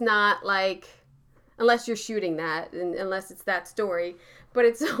 but it's not, like, unless you're shooting that, and unless it's that story. But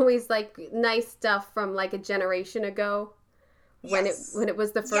it's always, like, nice stuff from, like, a generation ago. When it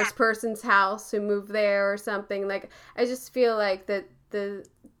was the first person's house who moved there or something. Like, I just feel like the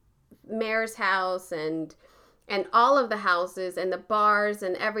mayor's house and all of the houses and the bars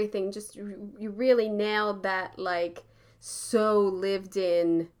and everything, just you really nailed that, like, so lived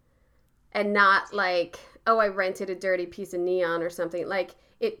in, and not like, oh, I rented a dirty piece of neon or something. Like,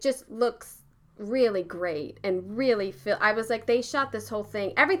 it just looks really great and really I was like, they shot this whole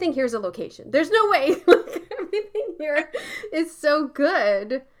thing. Everything here's a location. There's no way. Like, everything here is so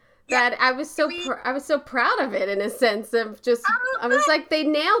good that I was so proud of it, in a sense of just, I was like, they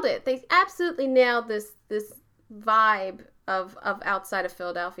nailed it. They absolutely nailed this vibe of outside of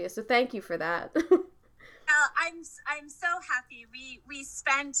Philadelphia. So thank you for that. I'm so happy we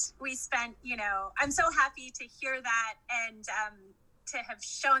spent, you know, I'm so happy to hear that and to have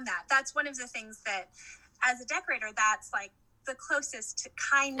shown that. That's one of the things that, as a decorator, that's like the closest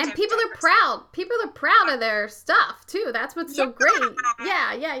kind of. And people are proud. People are proud of their stuff too. That's what's so great.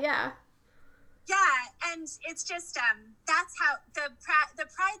 Yeah. Yeah, and it's just that's how the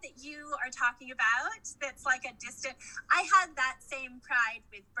pride that you are talking about, that's like a distant. I had that same pride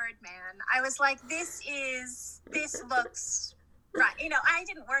with Birdman. I was like, this looks right. You know, I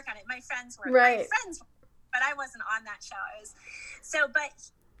didn't work on it. My friends were. Right. My friends were, but I wasn't on that show. But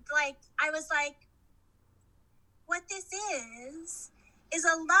like, I was like, what this is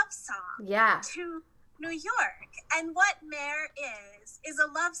a love song. Yeah. To New York, and what Mare is a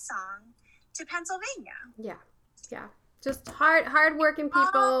love song to Pennsylvania. Yeah. Just hard-working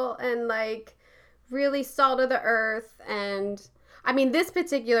people and, like, really salt of the earth. And, I mean, this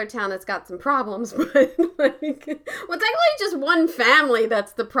particular town has got some problems, but, like, well, it's actually just one family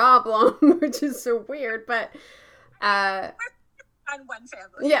that's the problem, which is so weird, but, on one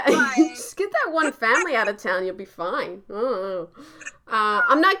family. Yeah, just get that one family out of town, you'll be fine.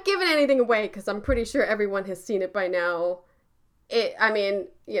 I'm not giving anything away, because I'm pretty sure everyone has seen it by now.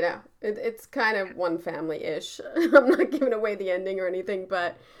 It's kind of one family-ish. I'm not giving away the ending or anything,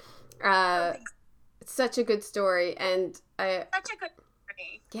 but it's such a good story, and such a good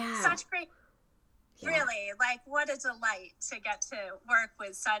story. Yeah, such great. Yeah. Really, like, what a delight to get to work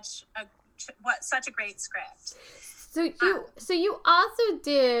with such a great script. So you also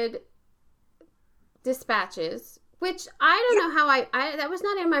did Dispatches, which I don't know how I that was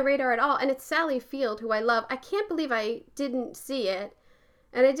not in my radar at all. And it's Sally Field, who I love. I can't believe I didn't see it.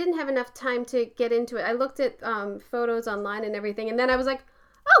 And I didn't have enough time to get into it. I looked at photos online and everything. And then I was like,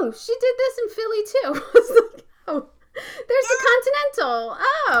 oh, she did this in Philly too. I was like, oh, there's the Continental.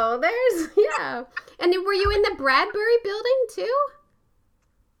 Oh, there's, yeah. And were you in the Bradbury building too?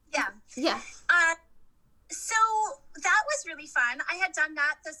 Yeah. Yeah. So that was really fun. I had done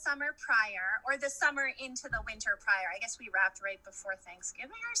that the summer prior, or the summer into the winter prior. I guess we wrapped right before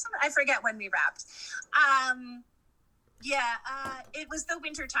Thanksgiving or something. I forget when we wrapped. It was the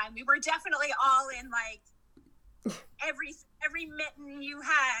winter time. We were definitely all in like every mitten you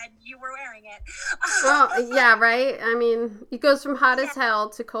had, you were wearing it. Oh, yeah, right? I mean, it goes from hot as hell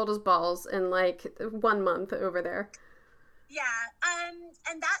to cold as balls in like 1 month over there. Yeah,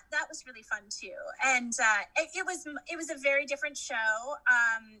 and that was really fun too, and it was a very different show.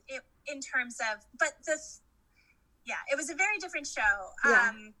 It was a very different show.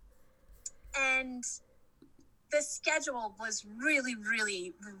 Yeah. And the schedule was really,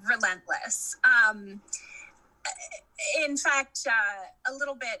 really relentless. In fact, a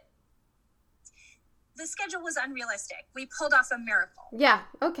little bit. The schedule was unrealistic. We pulled off a miracle. Yeah.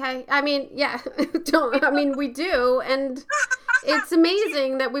 Okay. I mean, yeah. We do, and it's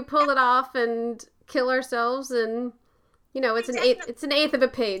amazing that we pull it off and kill ourselves, and it's an eighth of a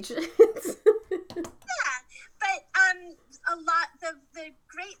page. Yeah, but the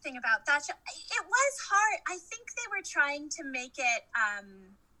great thing about that show, it was hard. I think they were trying to make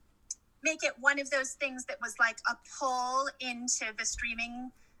it one of those things that was like a pull into the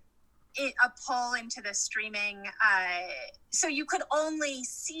streaming. So you could only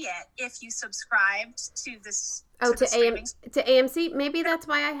see it if you subscribed to this. To AMC. Maybe that's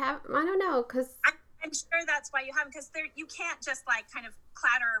why I don't know, because I'm sure that's why you haven't, because you can't just like kind of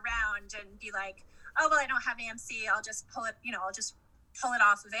clatter around and be like, oh well, I don't have AMC, I'll just pull it, I'll just pull it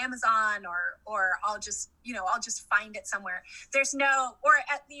off of Amazon, or I'll just find it somewhere. There's no, or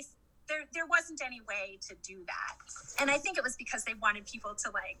at least there wasn't any way to do that. And I think it was because they wanted people to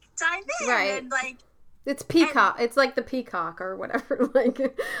like dive in, right? And like, it's Peacock. It's like the Peacock or whatever, like,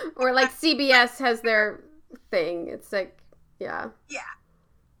 or like CBS has their thing. It's like, yeah. Yeah.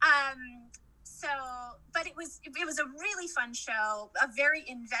 But it was a really fun show, a very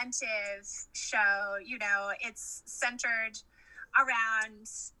inventive show. It's centered around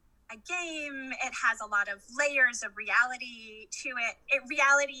a game. It has a lot of layers of reality to it,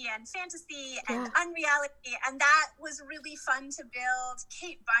 reality and fantasy and unreality, and that was really fun to build.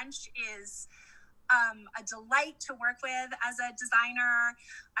 Kate Bunch is a delight to work with as a designer.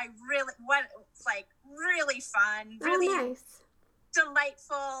 Really fun, really nice,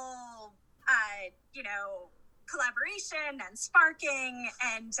 delightful, collaboration and sparking,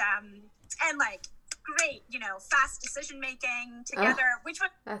 and like great, fast decision making together, which was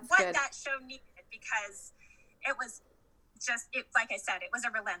what good. That show needed, because it was just, like I said, it was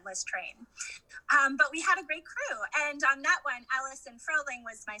a relentless train. But we had a great crew, and on that one, Allison Froling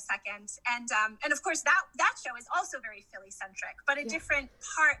was my second, and of course that show is also very Philly centric, but a different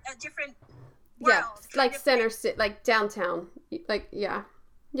world. Yeah, like center city, like downtown, like yeah.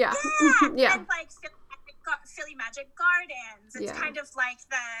 Yeah. And like Philly Magic Gardens. It's kind of like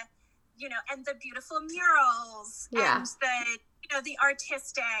and the beautiful murals, and the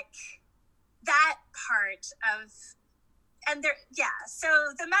artistic, that part of, and there,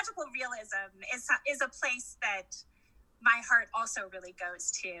 so the magical realism is a place that my heart also really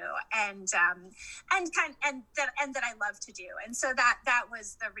goes to, and that I love to do. And so that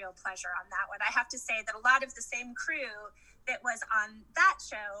was the real pleasure on that one. I have to say that a lot of the same crew that was on that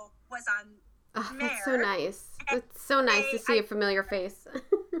show was on Mare. That's so nice. It's so nice to see a familiar face.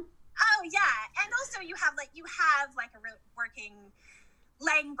 Oh yeah, and also you have like a working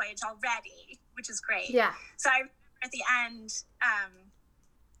language already, which is great. Yeah. So at the end, I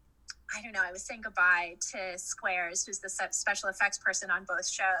don't know, I was saying goodbye to Squares, who's the special effects person on both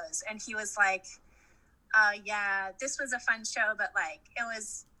shows, and he was like, yeah, this was a fun show, but like it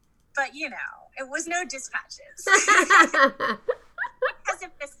was no dispatches. Because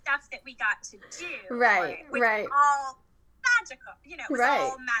of the stuff that we got to do. Right. Was all magical. It was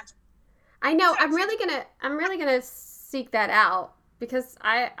all magical. I know. I'm really gonna seek that out, because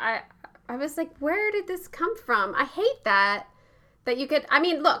I was like, where did this come from? I hate that you could. I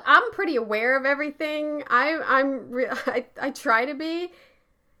mean, look, I'm pretty aware of everything. I try to be.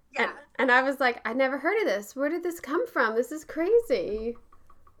 Yeah. And I was like, I never heard of this. Where did this come from? This is crazy.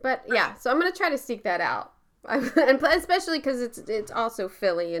 But yeah, so I'm gonna try to seek that out, and especially because it's also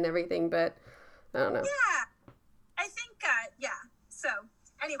Philly and everything. But I don't know. Yeah, I think So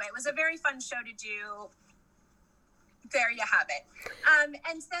anyway, it was a very fun show to do. There you have it.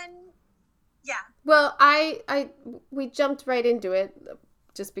 And then Well, we jumped right into it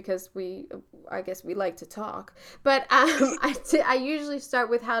just because I guess we like to talk. But I usually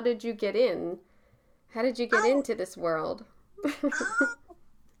start with, how did you get in? How did you get into this world?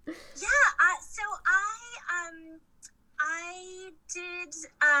 Yeah, so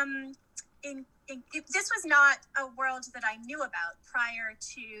this was not a world that I knew about prior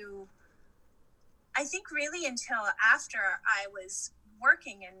to, I think really until after I was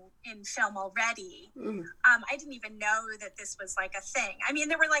working in film already. I didn't even know that this was like a thing. I mean,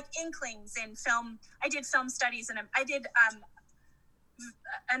 there were like inklings in film. I did film studies, and I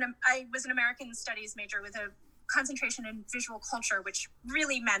was an American studies major with a concentration in visual culture, which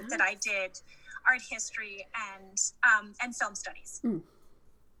really meant that I did art history and film studies.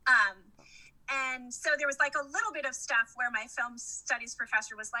 And so there was like a little bit of stuff where my film studies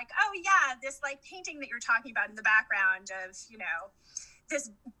professor was like, oh yeah, this like painting that you're talking about in the background of, you know, this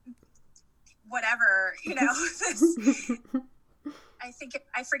whatever, you know, this, I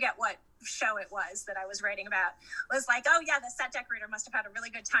forget what show it was that I was writing about, was like, oh yeah, the set decorator must have had a really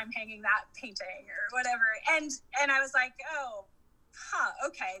good time hanging that painting or whatever. And I was like, oh,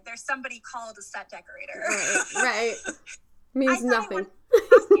 okay, there's somebody called a set decorator. Right. Means nothing.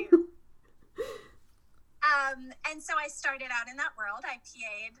 And so I started out in that world. I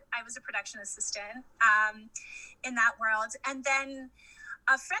was a production assistant in that world. And then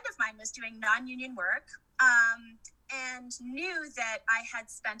a friend of mine was doing non-union work and knew that I had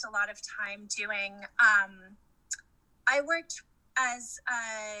spent a lot of time doing, I worked as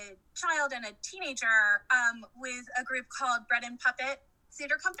a child and a teenager with a group called Bread and Puppet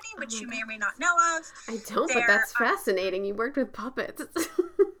Theater Company, which you may or may not know of. I don't, but that's fascinating. You worked with puppets.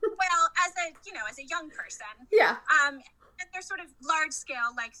 Well, as a young person. Yeah. And they're sort of large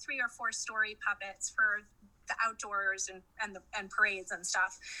scale, like 3 or 4 story puppets for the outdoors and parades and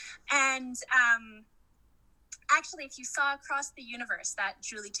stuff. And actually, if you saw Across the Universe, that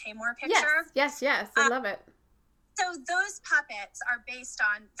Julie Taymor picture. Yes. I love it. So those puppets are based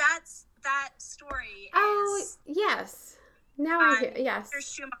on, that story is... Oh, yes. Now I hear, yes. Peter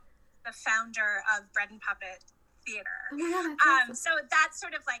Schumacher, the founder of Bread and Puppet Theater. Oh my God, that's awesome. So that's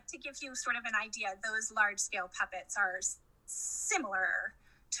sort of like, to give you sort of an idea, those large scale puppets are similar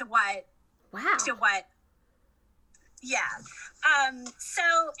to what... Wow. To what... Yeah. So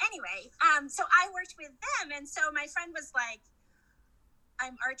anyway, so I worked with them, and so my friend was like,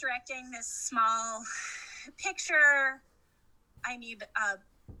 I'm art directing this small picture. I need a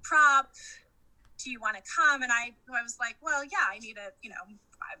prop. Do you want to come? And I was like, well, yeah, I need a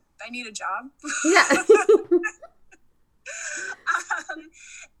job. Yeah.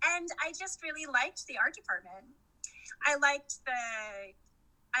 And I just really liked the art department. I liked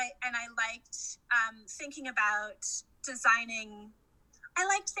thinking about designing. I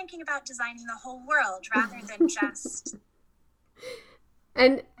liked thinking about designing the whole world rather than just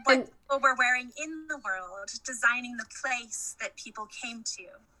what people were wearing in the world, designing the place that people came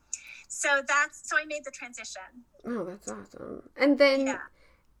to. So I made the transition. Oh, that's awesome. And then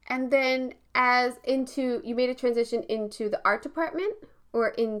you made a transition into the art department or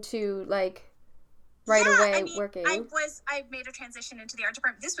into like away working? I made a transition into the art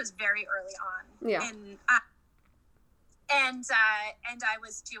department. This was very early on. Yeah. And I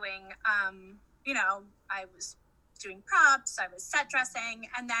was doing, I was doing props, I was set dressing,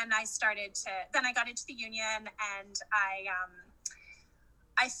 and then I got into the union, and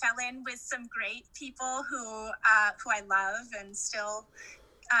I fell in with some great people who I love and still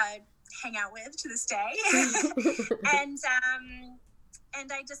hang out with to this day. And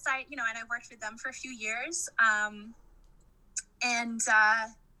I decided, and I worked with them for a few years. And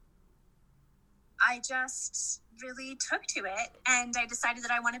I just really took to it, and I decided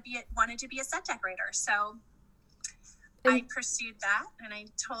that I wanted to be a set decorator. So I pursued that, and I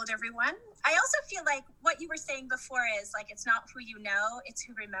told everyone. I also feel like what you were saying before is like, it's not who you know, it's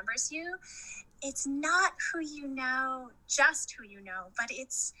who remembers you. It's not who you know, just who you know, but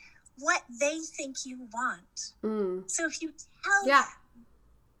it's what they think you want. So if you tell them,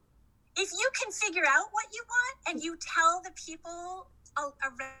 if you can figure out what you want and you tell the people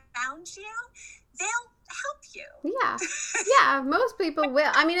around you, they'll help you. Yeah, most people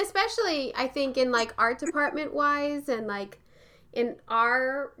will. I mean, especially I think in like art department wise, and like in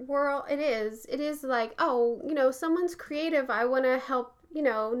our world, it is like, oh, someone's creative. I want to help,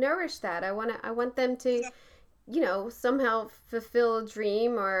 nourish that. I want them to, somehow fulfill a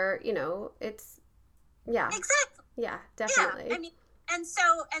dream, or, it's, Exactly. Yeah, definitely. Yeah, I mean, and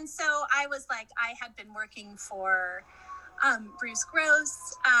so I was like, I had been working for Bruce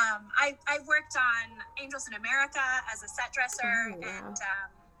Gross. I worked on Angels in America as a set dresser. Oh, wow.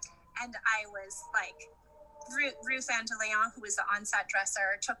 And I was like, Ruth Ann DeLeon, who was the on-set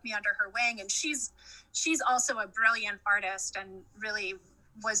dresser, took me under her wing, and she's also a brilliant artist and really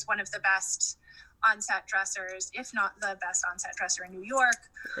was one of the best on-set dressers, if not the best on-set dresser in New York.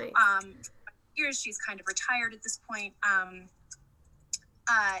 Nice. Years, she's kind of retired at this point.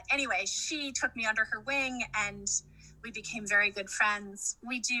 Anyway, she took me under her wing and we became very good friends.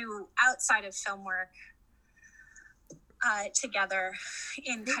 We do outside of film work together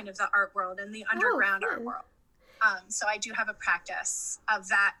in kind of the art world and the underground art world. So I do have a practice of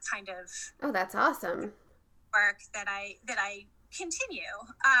that kind of that's awesome work that I continue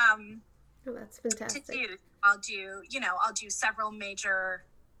that's fantastic to do. I'll do several major.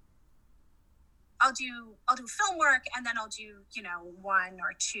 I'll do film work, and then I'll do one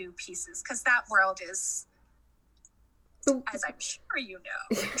or two pieces, because that world is, as I'm sure you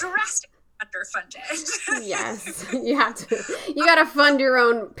know, drastically underfunded. Yes, you have to. You gotta fund your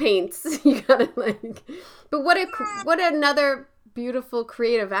own paints. You gotta But what another beautiful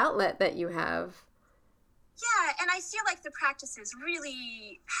creative outlet that you have. Yeah, and I feel like the practices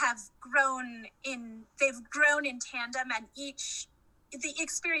really have grown in tandem, and the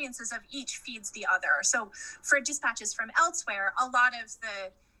experiences of each feeds the other. So for dispatches from elsewhere, a lot of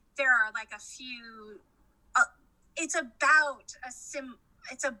there are like a few, it's about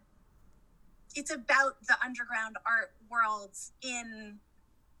the underground art worlds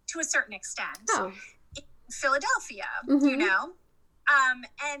to a certain extent in Philadelphia, and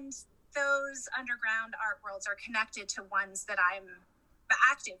those underground art worlds are connected to ones that I'm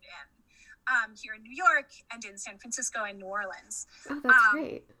active in here in New York and in San Francisco and New Orleans. Oh, that's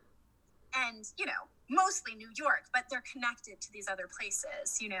great. And, mostly New York, but they're connected to these other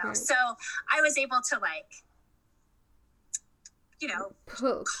places, Right. So I was able to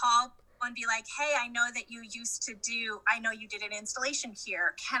call and be like, hey, I know that you did an installation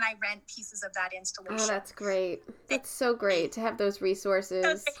here. Can I rent pieces of that installation? Oh, that's great. That's so great to have those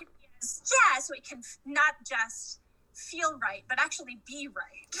resources. So it can not just feel right, but actually be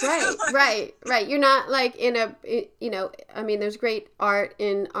right. Right. You're not like there's great art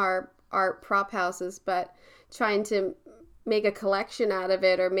in our art prop houses, but trying to make a collection out of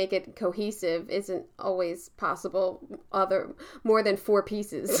it or make it cohesive isn't always possible. More than 4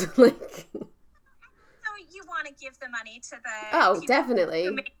 pieces. So you want to give the money to the people definitely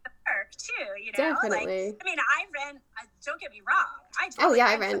who make the work too. Definitely. I rent. Don't get me wrong.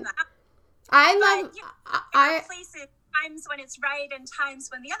 I rent. I love. I places times when it's right and times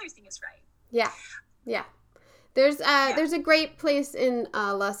when the other thing is right. Yeah. There's a great place in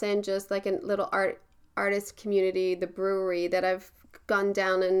Los Angeles, like a little artist community, the Brewery, that I've gone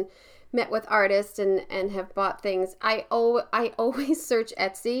down and met with artists and have bought things. I always search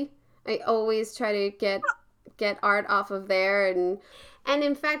Etsy. I always try to get art off of there, and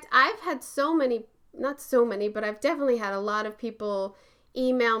in fact I've had not so many, but I've definitely had a lot of people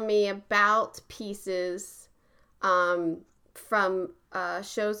email me about pieces from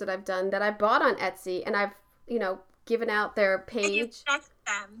shows that I've done that I bought on Etsy, and I've given out their page. And you connect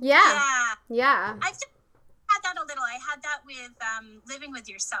them. Yeah. I've had that a little. I had that with Living with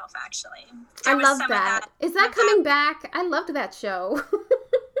Yourself, actually. I love that. Is that coming back? I loved that show.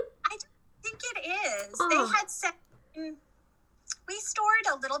 I think it is. They had said we stored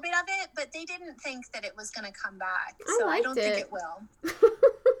a little bit of it, but they didn't think that it was going to come back. So I don't think it will.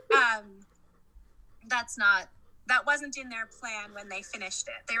 That wasn't in their plan when they finished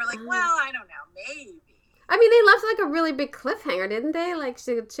it. They were like, well, I don't know, maybe. I mean, they left like a really big cliffhanger, didn't they? Like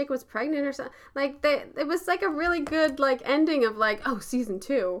the chick was pregnant or something. Like it was like a really good like ending of like, oh, season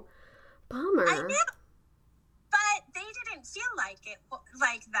 2. Bummer. I know, but they didn't feel like it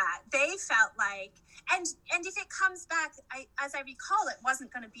like that. They felt like, and if it comes back, as I recall, it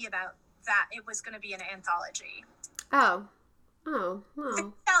wasn't going to be about that. It was going to be an anthology. Oh, well.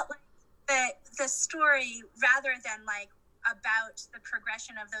 It felt like the story, rather than like about the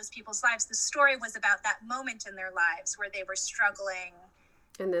progression of those people's lives, the story was about that moment in their lives where they were struggling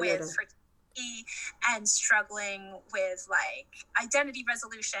with fertility and struggling with like identity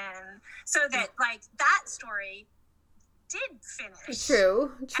resolution, so that like that story did finish.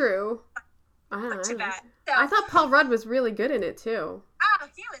 True. To that. So, I thought Paul Rudd was really good in it too. Oh,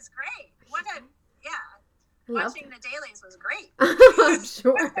 he was great. Watching the dailies was great. I'm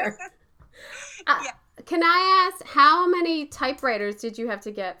sure. Can I ask, how many typewriters did you have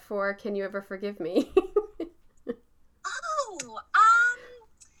to get for Can You Ever Forgive Me?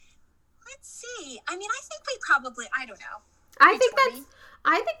 Let's see. I mean, I think we probably, I don't know. I think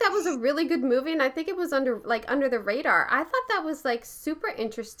that was a really good movie, and I think it was under the radar. I thought that was like super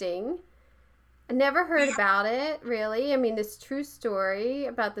interesting. I never heard about it, really. I mean, this true story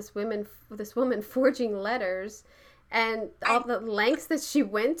about this woman forging letters and all the lengths that she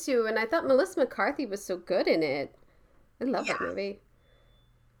went to. And I thought Melissa McCarthy was so good in it. I love that movie.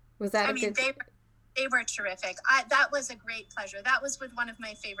 Was that They were terrific. That was a great pleasure. That was with one of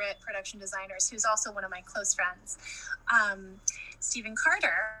my favorite production designers, who's also one of my close friends, Stephen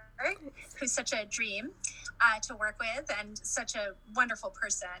Carter, who's such a dream to work with and such a wonderful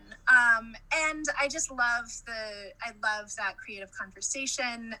person. And I just love that creative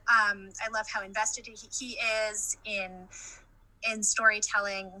conversation. I love how invested he is in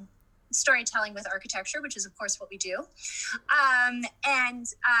storytelling with architecture, which is of course what we do. And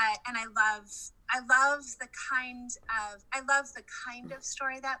I love the kind of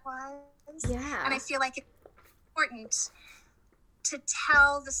story that was. Yeah. And I feel like it's important to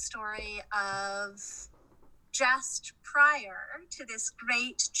tell the story of just prior to this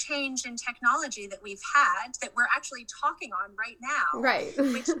great change in technology that we've had, that we're actually talking on right now. Right.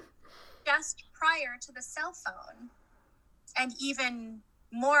 Which just prior to the cell phone, and even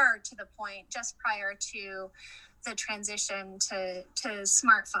more to the point, just prior to the transition to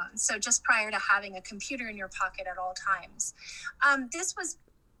smartphones. So just prior to having a computer in your pocket at all times. This was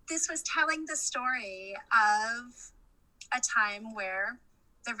telling the story of a time where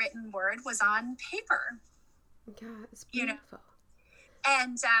the written word was on paper. Yeah, it's beautiful.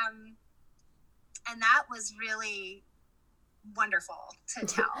 And that was really wonderful to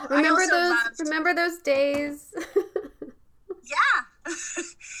tell. Remember those days? Yeah.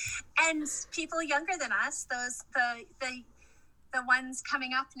 And people younger than us, the ones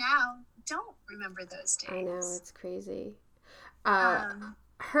coming up now, don't remember those days. I know, it's crazy.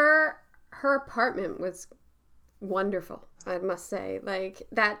 Her apartment was wonderful, I must say. Like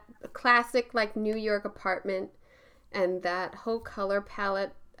that classic like New York apartment, and that whole color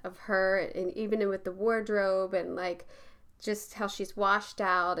palette of her, and even with the wardrobe, and like just how she's washed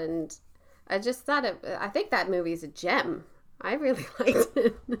out, and I just thought I think that movie is a gem. I really liked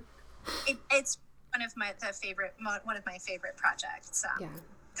it. It's one of my favorite projects. Yeah,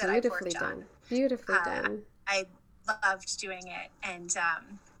 that I've worked done. on. Beautifully done. I loved doing it, and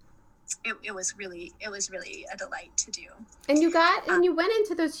it was really a delight to do. And you went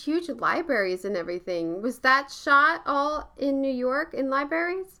into those huge libraries and everything. Was that shot all in New York in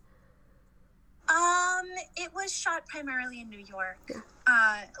libraries? It was shot primarily in New York. Yeah.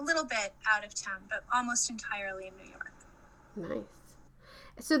 A little bit out of town, but almost entirely in New York. Nice.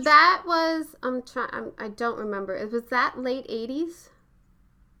 So that was I don't remember. Was that late 80s?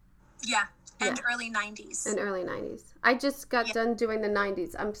 Yeah. And early 90s. And early 90s. I just got done doing the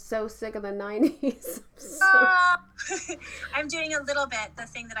 90s. I'm so sick of the 90s. I'm doing a little bit. The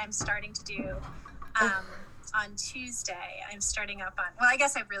thing that I'm starting to do on Tuesday, I'm starting up on, well, I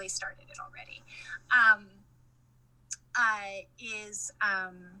guess I've really started it already, is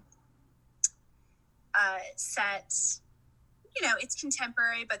set, it's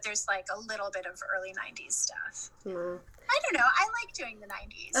contemporary, but there's like a little bit of early 90s stuff. Mm. I don't know. I like doing the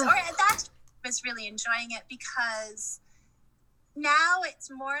 90s. Or that was really enjoying it because now it's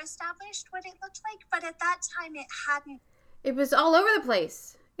more established what it looked like, but at that time it hadn't. It was all over the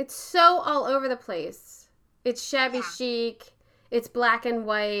place. It's so all over the place. It's shabby chic. It's black and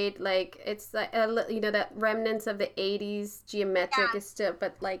white. Like it's like that remnants of the 80s geometric is still,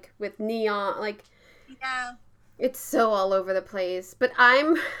 but like with neon, like it's so all over the place. But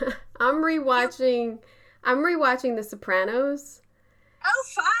I'm rewatching The Sopranos. Oh,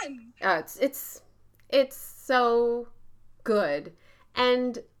 fun! Oh, it's so good.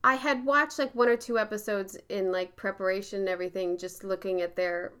 And I had watched like one or two episodes in like preparation and everything, just looking at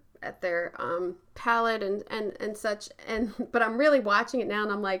their palette and such. But I'm really watching it now,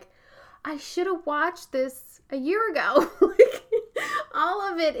 and I'm like, I should have watched this a year ago. Like, all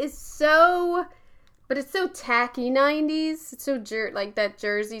of it is so. But it's so tacky 90s. It's so like that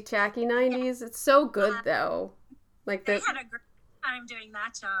Jersey tacky 90s. Yeah. It's so good though. Like they had a great time doing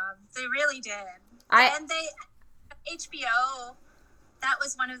that job. They really did. HBO, that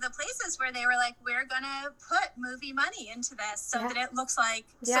was one of the places where they were like, we're gonna put movie money into this so that it looks like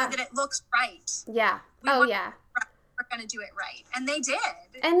so that it looks right. Yeah. We're gonna do it right, and they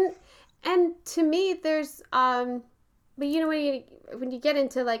did. And to me, there's but when you get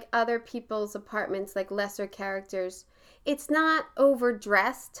into like other people's apartments, like lesser characters, it's not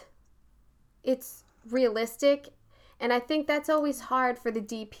overdressed. It's realistic. And I think that's always hard for the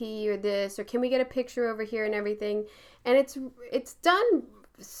DP or this, or can we get a picture over here and everything. And it's done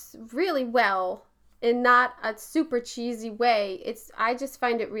really well in not a super cheesy way. I just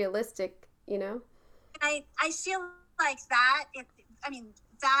find it realistic, I feel like that,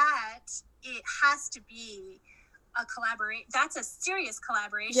 it has to be a collaboration. That's a serious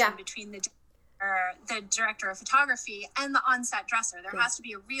collaboration between the director of photography and the on-set dresser. There has to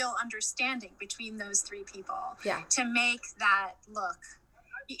be a real understanding between those three people to make that look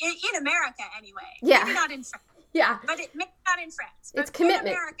in America anyway. Yeah. Maybe not in France. Yeah. But maybe not in France. But it's commitment.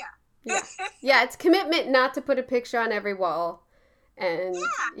 In America. Yeah. Yeah, it's commitment not to put a picture on every wall. And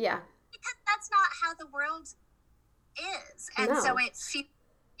yeah. Because that's not how the world is. And so it feels,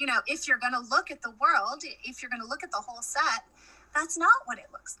 if you're going to look at the world, if you're going to look at the whole set, that's not what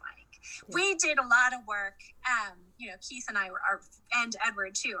it looks like. Yeah. We did a lot of work. Keith and I and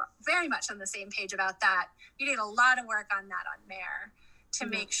Edward too, are very much on the same page about that. We did a lot of work on that on Mare to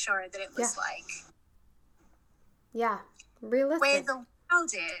make sure that it was realistic. The way the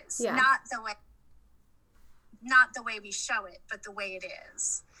world is, not the way we show it, but the way it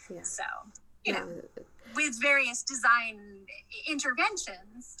is. Yeah. So, with various design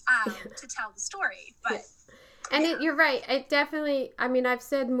interventions to tell the story, but. And you're right. It definitely, I've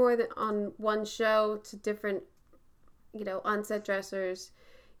said more than on one show to different, on-set dressers,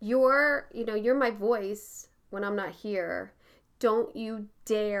 you're my voice when I'm not here. Don't you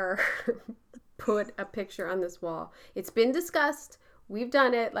dare put a picture on this wall. It's been discussed. We've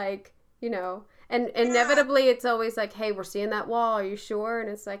done it, and inevitably it's always like, hey, we're seeing that wall. Are you sure? And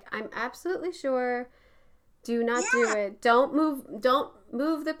it's like, I'm absolutely sure. Do not do it. Don't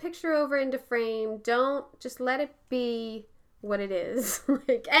move the picture over into frame. Just let it be what it is.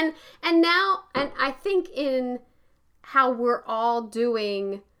 And I think in how we're all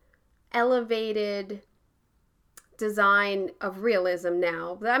doing elevated design of realism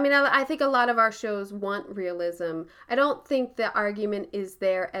now. I think a lot of our shows want realism. I don't think the argument is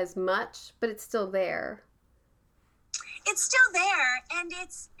there as much, but it's still there. It's still there, and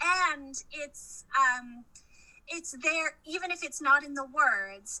it's there, even if it's not in the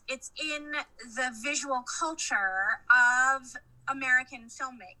words, it's in the visual culture of American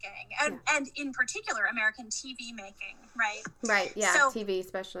filmmaking, and in particular, American TV making, right? Right, yeah, so, TV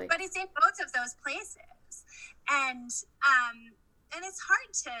especially. But it's in both of those places. And it's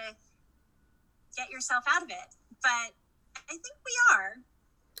hard to get yourself out of it, but I think we are.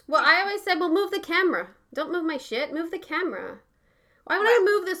 Well, I always said, move the camera. Don't move my shit, move the camera. Why would I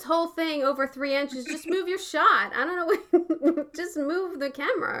move this whole thing over 3 inches? Just move your shot. I don't know. Just move the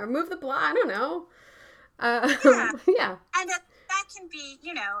camera or move the block. I don't know. Yeah. And that can be,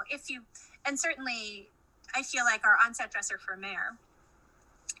 and certainly I feel like our on-set dresser for Mare,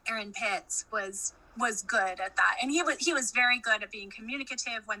 Aaron Pitts, was good at that. And he was very good at being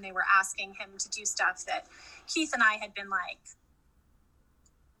communicative when they were asking him to do stuff that Keith and I had been like,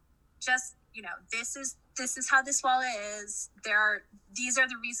 just, this is how this wall is. These are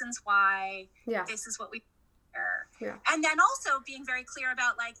the reasons why. Yeah. This is what we hear. Yeah. And then also being very clear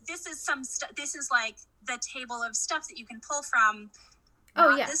about this is this is the table of stuff that you can pull from.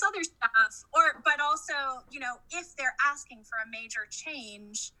 This other stuff. But also, if they're asking for a major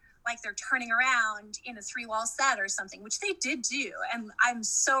change, they're turning around in a 3-wall set or something, which they did do. And I'm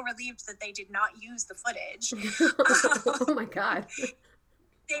so relieved that they did not use the footage. Oh my God.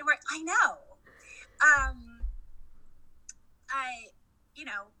 I know.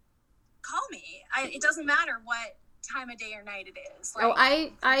 Call me. It doesn't matter what time of day or night it is.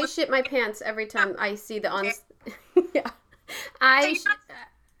 I shit my pants every time I see the yeah. So you're not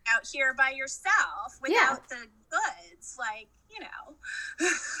out here by yourself without the goods,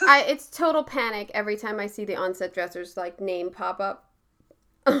 it's total panic every time I see the on-set dresser's name pop up.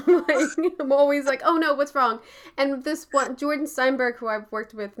 I'm always like, oh no, what's wrong? And this one, Jordan Steinberg, who I've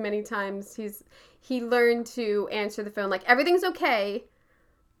worked with many times, he learned to answer the phone everything's okay.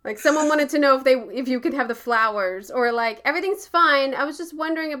 Someone wanted to know if you could have the flowers, or everything's fine. I was just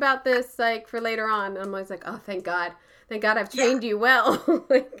wondering about this for later on. And I'm always like, oh, thank God I've trained you well.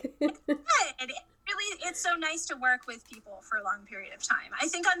 It's so nice to work with people for a long period of time. I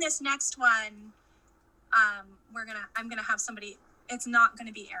think on this next one, I'm gonna have somebody. It's not going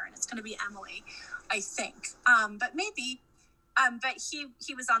to be Aaron. It's going to be Emily, I think. But maybe. But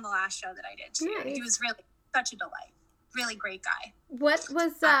he was on the last show that I did too. Nice. He was really such a delight. Really great guy. What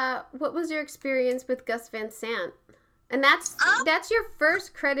was your experience with Gus Van Sant? And that's your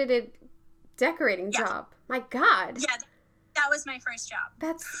first credited decorating job. My God. Yeah, that was my first job.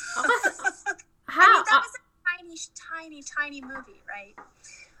 That's awesome. How? That was a tiny movie, right?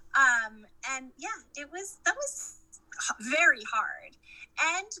 And yeah, that was very hard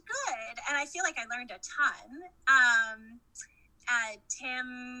and good, and I feel like I learned a ton.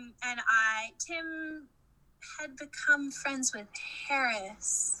 Tim had become friends with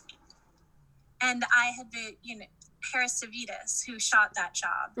Harris, and I had been, Harris Savitas, who shot that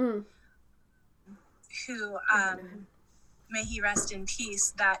job, who may he rest in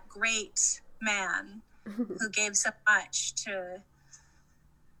peace, that great man who gave so much to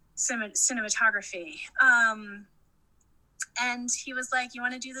cinematography. And he was like, you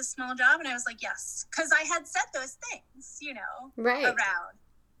want to do this small job? And I was like, yes. Because I had said those things, right. around.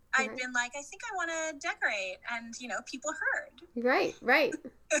 I'd been like, I think I want to decorate. And, people heard. Right.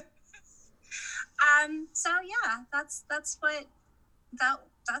 So yeah, that's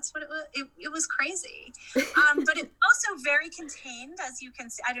what it was. It was crazy. But it's also very contained, as you can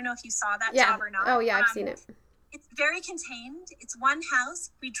see. I don't know if you saw that job or not. Oh yeah, I've seen it. It's very contained. It's one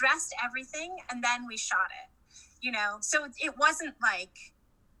house. We dressed everything and then we shot it. So it wasn't like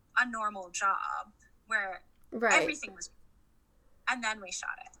a normal job where everything was, and then we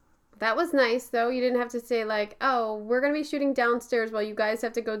shot it. That was nice, though. You didn't have to say, like, oh, we're going to be shooting downstairs while you guys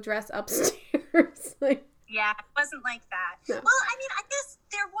have to go dress upstairs. Yeah, it wasn't like that. No. Well, I mean, I guess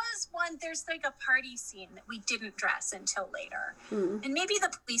there's like a party scene that we didn't dress until later. Mm. And maybe the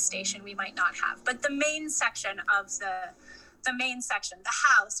police station we might not have. But the main section, the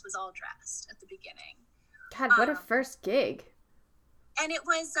house was all dressed at the beginning. God, what a first gig. And it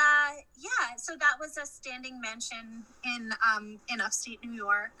was, so that was a standing mansion in upstate New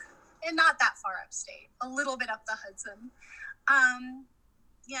York. And not that far upstate, a little bit up the Hudson.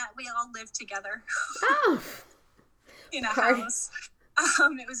 Yeah, we all lived together. Oh. In a house.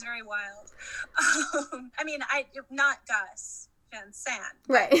 It was very wild. I mean, not Gus Van Sant.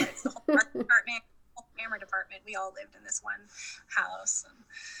 Right. But it's the whole department, whole camera department. We all lived in this one house.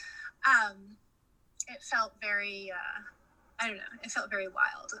 And, it felt very, I don't know, it felt very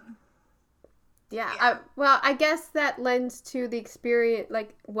wild. And, yeah. I guess that lends to the experience,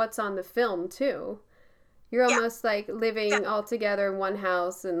 like, what's on the film, too. You're almost, like, living all together in one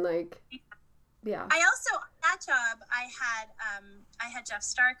house and, like, yeah. I also, that job, I had Jeff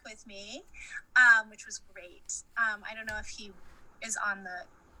Stark with me, which was great. I don't know if he is on the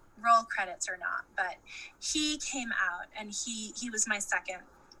roll credits or not, but he came out and he was my second.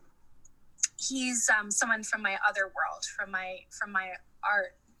 He's someone from my other world, from my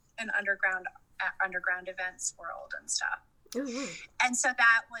art and underground events world and stuff. Mm-hmm. And so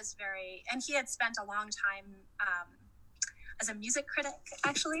that was and he had spent a long time as a music critic,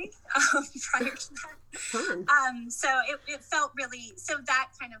 actually, prior to that. So it felt really, so that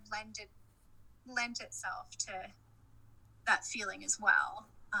kind of lent itself to that feeling as well,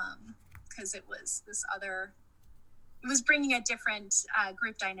 because it was this other. It was bringing a different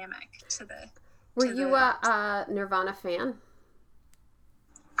group dynamic to the. Were you a Nirvana fan?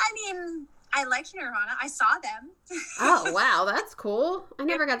 I mean, I liked Nirvana. I saw them. Oh wow, that's cool. I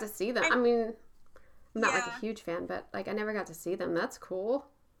never got to see them. I mean, I'm not like a huge fan, but like I never got to see them. That's cool.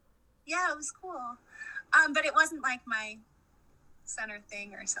 Yeah, it was cool. But it wasn't like my center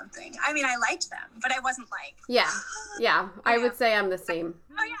thing or something. I mean, I liked them, but I wasn't like. Yeah. I would say I'm the same.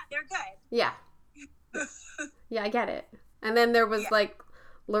 Oh yeah, they're good. Yeah. Yeah, I get it. And then there was like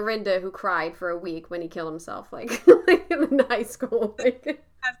Lorinda who cried for a week when he killed himself, like in high school. Like,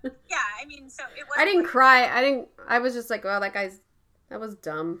 yeah, I mean, so it was. I didn't cry. I was just like, oh, that was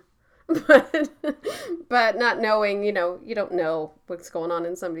dumb. But not knowing, you don't know what's going on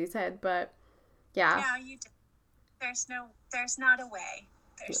in somebody's head. But yeah. Yeah, you do. There's not a way.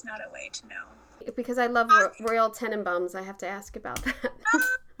 There's not a way to know. Because I love Royal Tenenbaums, I have to ask about that.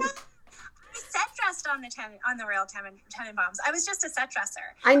 Set dressed on the Royal Tenenbaums. I was just a set dresser.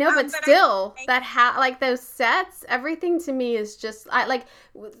 I know, but still, like those sets, everything to me is just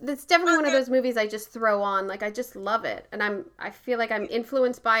it's definitely one of those movies I just throw on. Like I just love it, and I feel like I'm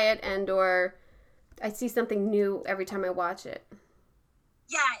influenced by it, or I see something new every time I watch it.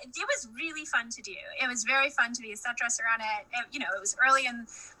 Yeah, it was really fun to do. It was very fun to be a set dresser on it. It was early in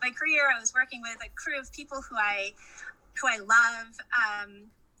my career. I was working with a crew of people who I love.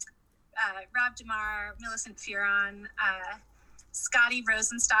 Rob DeMar, Millicent Fearon, Scotty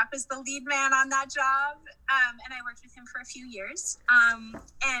Rosenstock was the lead man on that job, and I worked with him for a few years.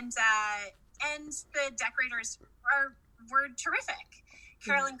 And the decorators were terrific.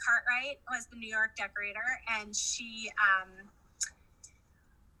 Carolyn Cartwright was the New York decorator, and she,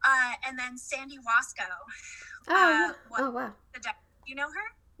 and then Sandy Wasco. Oh wow! You know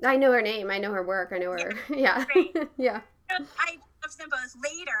her? I know her name. I know her work. I know her. Yeah. Yeah. I loved them both.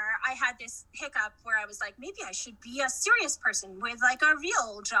 Later, I had this hiccup where I was like, maybe I should be a serious person with like a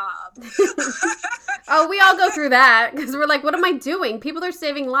real job. Oh, we all go through that because we're like, what am I doing? People are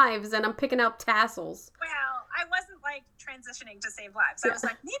saving lives and I'm picking out tassels. Well, I wasn't like transitioning to save lives. I was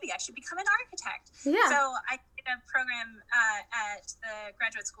like, maybe I should become an architect. Yeah. So I did a program at the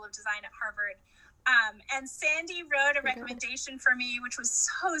Graduate School of Design at Harvard. And Sandy wrote a recommendation for me, which was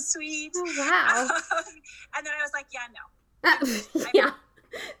so sweet. Oh, wow. And then I was like, yeah, no. Yeah.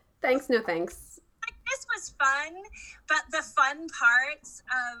 Thanks, no thanks. This was fun, but the fun parts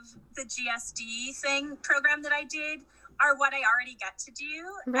of the GSD program that I did are what I already get to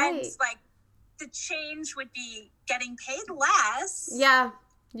do. Right. And like the change would be getting paid less. Yeah.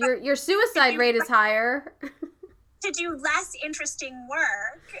 Your suicide rate is higher. To do less interesting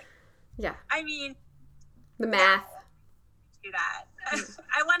work. Yeah. I mean, the math. Do that.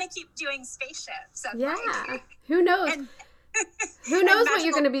 I want to keep doing spaceships. Yeah. Who knows? Who knows what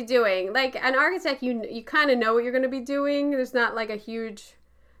you're going to be doing? Like an architect, you kind of know what you're going to be doing. There's not like a huge,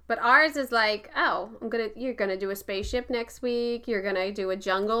 but ours is like, oh, you're going to do a spaceship next week. You're going to do a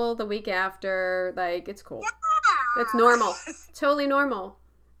jungle the week after. Like, it's cool. Yeah. It's normal. Totally normal.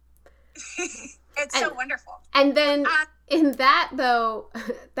 It's so wonderful. And then in that though,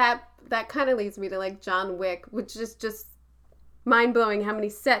 that kind of leads me to like John Wick, which is just mind blowing how many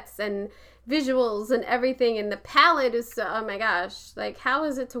sets and visuals and everything, and the palette is oh my gosh, like how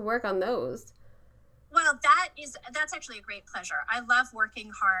is it to work on those? Well, that's actually a great pleasure. I love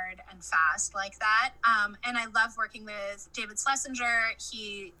working hard and fast like that, and I love working with David Schlesinger.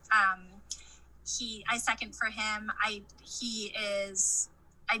 I second for him. I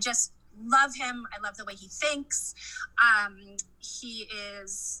just love him. I love the way he thinks.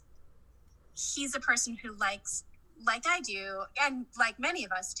 He's a person who likes, like I do, and like many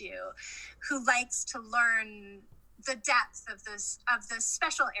of us do, who likes to learn the depth of the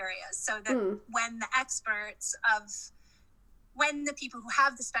special areas, so that when the people who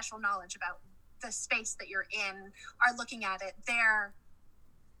have the special knowledge about the space that you're in are looking at it, they're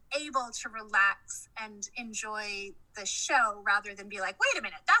able to relax and enjoy the show rather than be like, wait a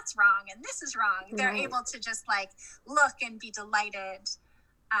minute, that's wrong and this is wrong. Right. They're able to just like look and be delighted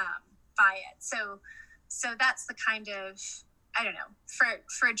by it. So that's the kind of, I don't know,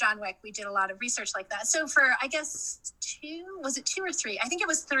 for John Wick, we did a lot of research like that. So for, I guess, 2 or 3? I think it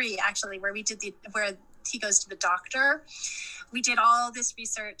was 3 actually, where we did where he goes to the doctor. We did all this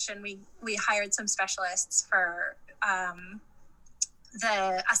research and we hired some specialists for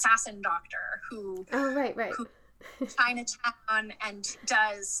the assassin doctor who Chinatown and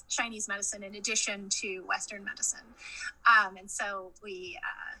does Chinese medicine in addition to Western medicine. And so we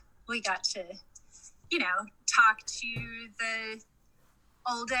got to, talk to the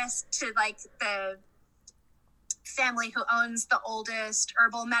oldest, to like the family who owns the oldest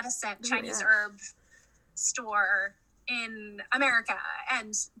herbal medicine, Chinese herb store in America.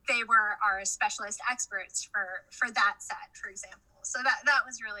 And they were our specialist experts for that set, for example. So that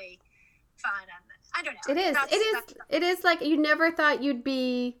was really fun. And I don't know. It is like you never thought you'd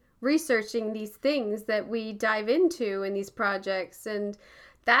be researching these things that we dive into in these projects. And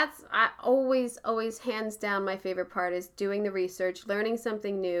that's always hands down my favorite part is doing the research, learning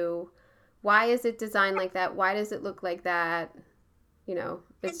something new. Why is it designed like that? Why does it look like that?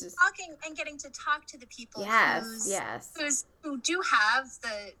 It's just talking and getting to talk to the people who do have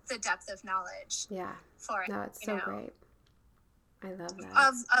the depth of knowledge. Yeah. For it. No, it's so great. I love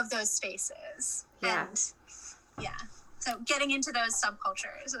that. Of those spaces. Yeah. And so getting into those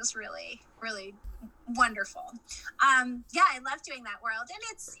subcultures is really, really wonderful. I love doing that world. And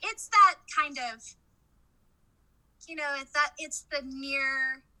it's that kind of, it's the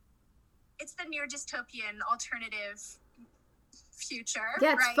near dystopian alternative future.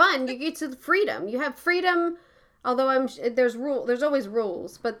 Yeah, it's fun. You get to the freedom. You have freedom, although there's always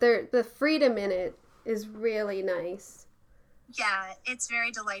rules, but the freedom in it is really nice. Yeah, it's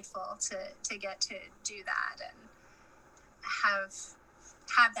very delightful to get to do that and have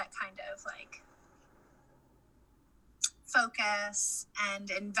that kind of like focus and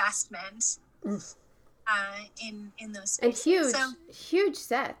investment in those spaces. And huge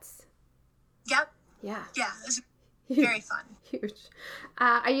sets. Yep. Yeah. Yeah, it was very fun. Huge.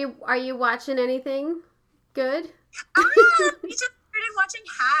 Are you watching anything good? We just started watching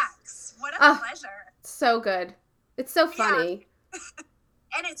Hacks. What a pleasure. So good. It's so funny. Yeah.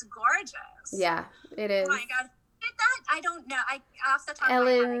 And it's gorgeous. Yeah, it is. Oh my God. Did that? I don't know. Off the top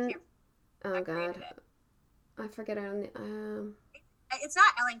Ellen, of my head, I can't. Oh God. I forget her name. It's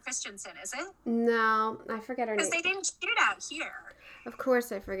not Ellen Christensen, is it? No, I forget her name. Because they didn't shoot it out here. Of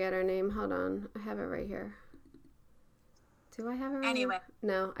course I forget her name. Hold on. I have it right here. Do I have it right here?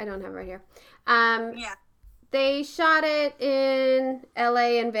 No, I don't have it right here. Yeah. They shot it in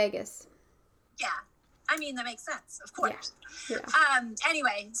LA and Vegas. Yeah. I mean, that makes sense, of course. Yeah.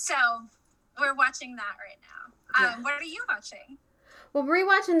 Anyway, so we're watching that right now. What are you watching? Well, we're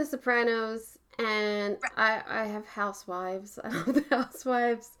rewatching The Sopranos, and I have Housewives. I love The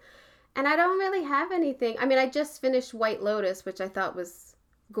Housewives. And I don't really have anything. I mean, I just finished White Lotus, which I thought was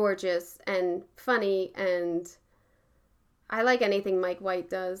gorgeous and funny, and I like anything Mike White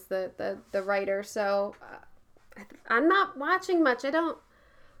does, the writer. So I'm not watching much.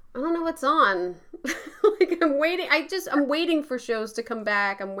 I don't know what's on. Like, I'm waiting for shows to come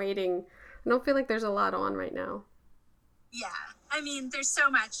back. I'm waiting. I don't feel like there's a lot on right now. Yeah. I mean, there's so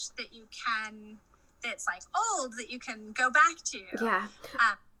much that's like old that you can go back to. Yeah.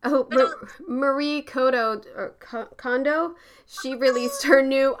 Marie Kondo, she released her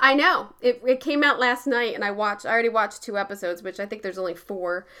new, I know, it came out last night and I already watched 2 episodes, which I think there's only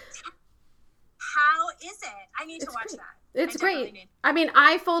 4. How is it? I need to watch great. that. It's great. I mean,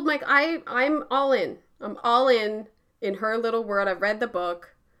 I'm all in. I'm all in her little world. I've read the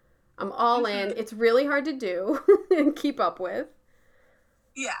book. I'm all in. It's really hard to do and keep up with.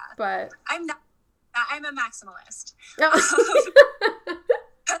 Yeah. But I'm a maximalist.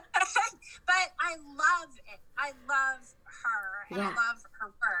 But I love it. I love her and I love her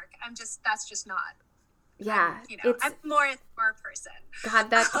work. That's just not. Yeah. I'm more a more person. God,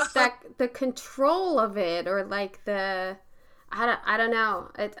 that the control of it, or like I don't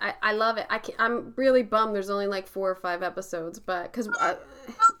know. I love it. I'm really bummed there's only like 4 or 5 episodes, but because well,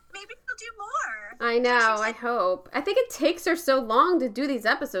 maybe we'll do more. I know. I hope. I think it takes her so long to do these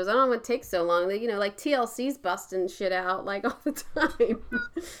episodes. I don't know what takes so long. Like TLC's busting shit out like all the time.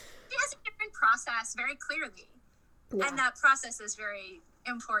 She has a different process very clearly, and that process is very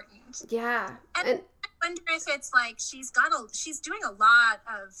important. Yeah, and I wonder if it's like she's doing a lot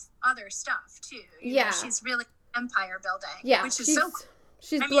of other stuff too. You know, she's really empire building. Yeah, which is so cool.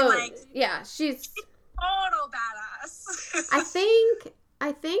 She's blown. She's total badass.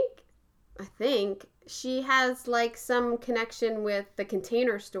 I think she has like some connection with the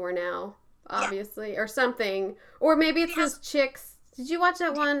Container Store now, obviously, or something. Or maybe it's those chicks. Did you watch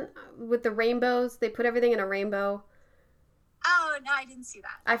that one with the rainbows? They put everything in a rainbow. Oh, no, I didn't see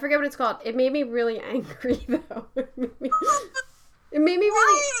that. I forget what it's called. It made me really angry, though. It made me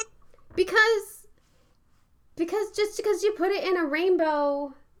really... Because just because you put it in a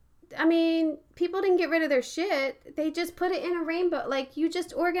rainbow, I mean, people didn't get rid of their shit. They just put it in a rainbow. Like, you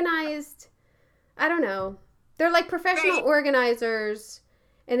just organized... I don't know. They're like professional organizers,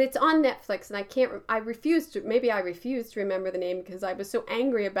 and it's on Netflix, and I refuse to remember the name because I was so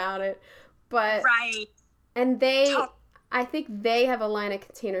angry about it. But... Right. And I think they have a line of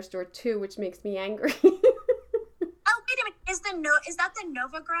Container Store too, which makes me angry. Oh, wait a minute. Is that the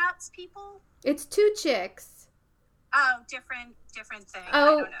Novogratz people? It's 2 chicks. Oh, different thing. Oh, I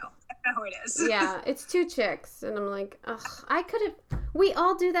don't know. I don't know who it is. Yeah, it's 2 chicks, and I'm like, ugh, we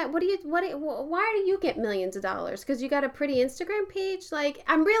all do that. Why do you get millions of dollars? Because you got a pretty Instagram page? Like,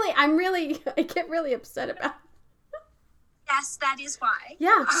 I get really upset about it. Yes, that is why.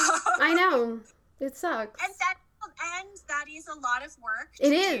 Yeah, I know. It sucks. And that is a lot of work to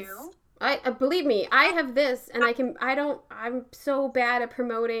do. I believe me, I have this, and I'm so bad at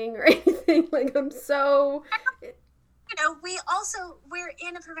promoting or anything. Like, I'm so... we're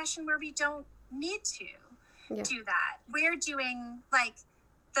in a profession where we don't need to do that. We're doing, like,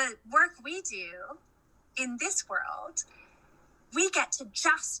 the work we do in this world, we get to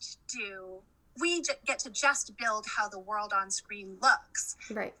just build how the world on screen looks.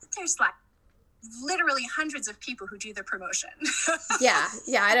 Right. There's, like, literally hundreds of people who do the promotion. Yeah,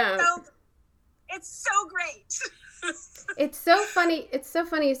 I don't know. So, it's so great. It's so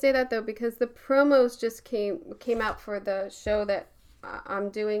funny you say that, though, because the promos just came out for the show that I'm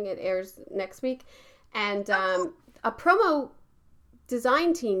doing. It airs next week, and a promo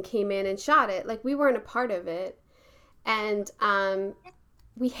design team came in and shot it. Like, we weren't a part of it, and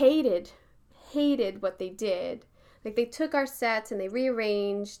we hated what they did. Like, they took our sets and they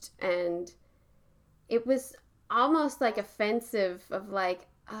rearranged, and it was almost like offensive of like,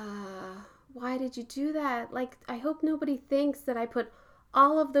 why did you do that? Like, I hope nobody thinks that I put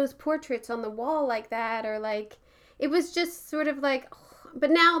all of those portraits on the wall like that, or like, it was just sort of like, but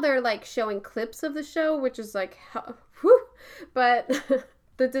now they're like showing clips of the show, which is like, whew. But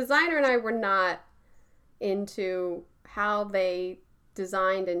the designer and I were not into how they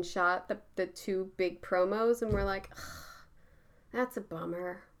designed and shot the 2 big promos, and we're like, that's a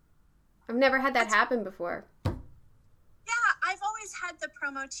bummer. I've never had that happen before. Yeah, I've always had the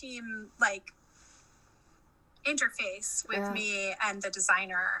promo team, like, interface with me and the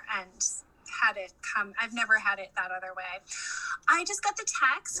designer and had it come. I've never had it that other way. I just got the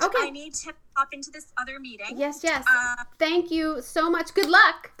text. Okay. I need to hop into this other meeting. Yes. Thank you so much. Good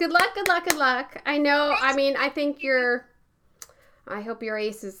luck. I know, I mean, I think I hope your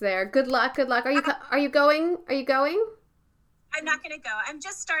ace is there. Good luck. Are you going? I'm not going to go. I'm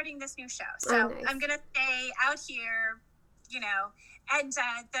just starting this new show. So nice. I'm going to stay out here, and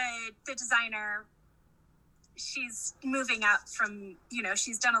the designer, she's moving up from,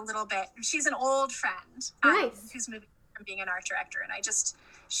 she's done a little bit. She's an old friend nice. Who's moving from being an art director. And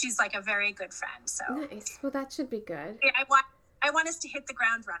she's like a very good friend. So nice. Well, that should be good. I want us to hit the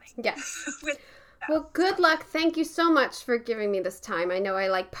ground running. Yes. Well, good luck. Thank you so much for giving me this time. I know I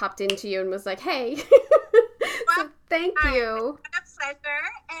like popped into you and was like, hey. So thank you. It's been a pleasure.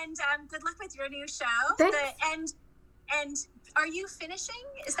 And good luck with your new show. Thanks. And are you finishing?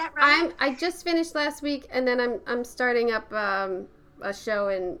 Is that right? I just finished last week, and then I'm starting up a show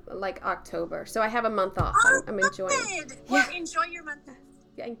in like October. So I have a month off. I'm enjoying it. Well, enjoy your month.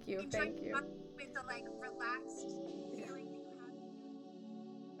 Thank you. Thank you. With the like relaxed feeling that you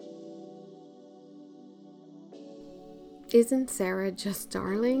have. Isn't Sarah just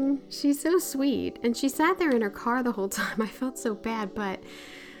darling? She's so sweet. And she sat there in her car the whole time. I felt so bad, but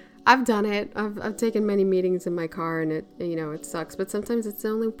I've done it. I've taken many meetings in my car, and it sucks. But sometimes it's the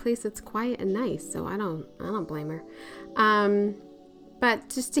only place that's quiet and nice. So I don't blame her. But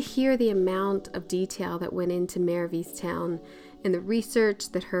just to hear the amount of detail that went into Mare of Easttown and the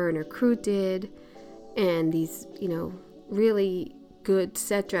research that her and her crew did, and these, really good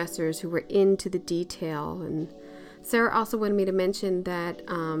set dressers who were into the detail. And Sarah also wanted me to mention that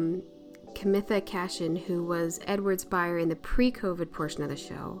Kamitha Cashin, who was Edward's buyer in the pre-COVID portion of the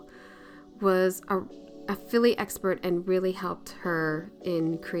show, was a Philly expert and really helped her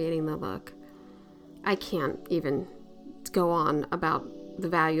in creating the look. I can't even go on about the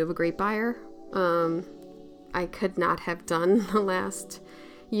value of a great buyer. I could not have done the last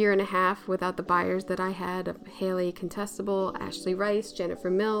year and a half without the buyers that I had of Haley Contestable, Ashley Rice, Jennifer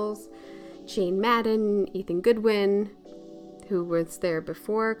Mills, Jane Madden, Ethan Goodwin, who was there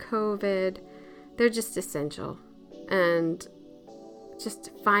before COVID. They're just essential. And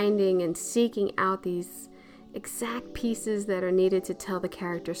just finding and seeking out these exact pieces that are needed to tell the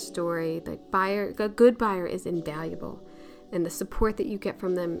character's story. A good buyer is invaluable. And the support that you get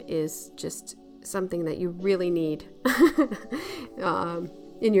from them is just something that you really need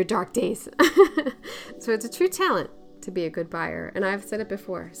in your dark days. So it's a true talent to be a good buyer. And I've said it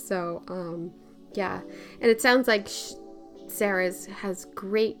before. So, yeah. And it sounds like Sarah has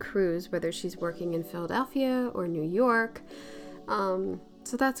great crews, whether she's working in Philadelphia or New York.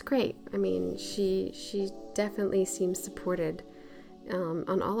 So that's great. I mean, she definitely seems supported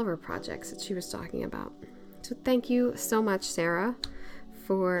on all of her projects that she was talking about. So thank you so much, Sarah,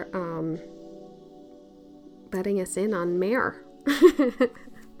 for letting us in on Mare.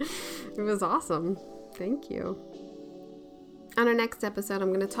 It was awesome. Thank you. On our next episode, I'm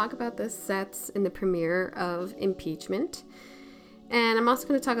going to talk about the sets in the premiere of Impeachment. And I'm also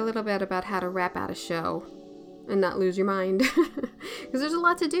going to talk a little bit about how to wrap out a show and not lose your mind. Because there's a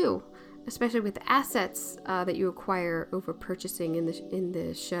lot to do, especially with the assets that you acquire over purchasing in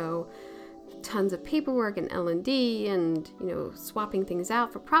the show. Tons of paperwork and L&D and, swapping things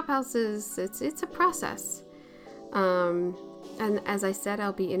out for prop houses. It's a process. And as I said,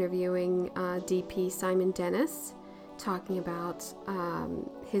 I'll be interviewing DP Simon Dennis, talking about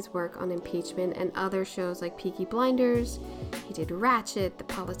his work on Impeachment and other shows like Peaky Blinders. He did Ratchet, The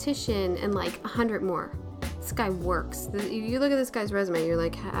Politician, and like 100 more. This guy works. You look at this guy's resume, you're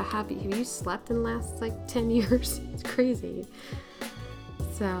like, have you slept in the last 10 years? It's crazy.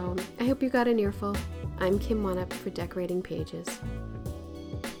 So I hope you got an earful. I'm Kim Wanup for Decorating Pages.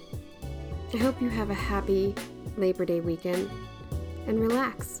 I hope you have a happy Labor Day weekend and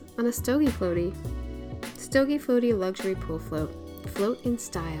relax on a Stogie Floaty. Stogie Floaty Luxury Pool Float. Float in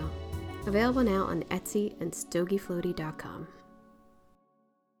style. Available now on Etsy and stogiefloaty.com.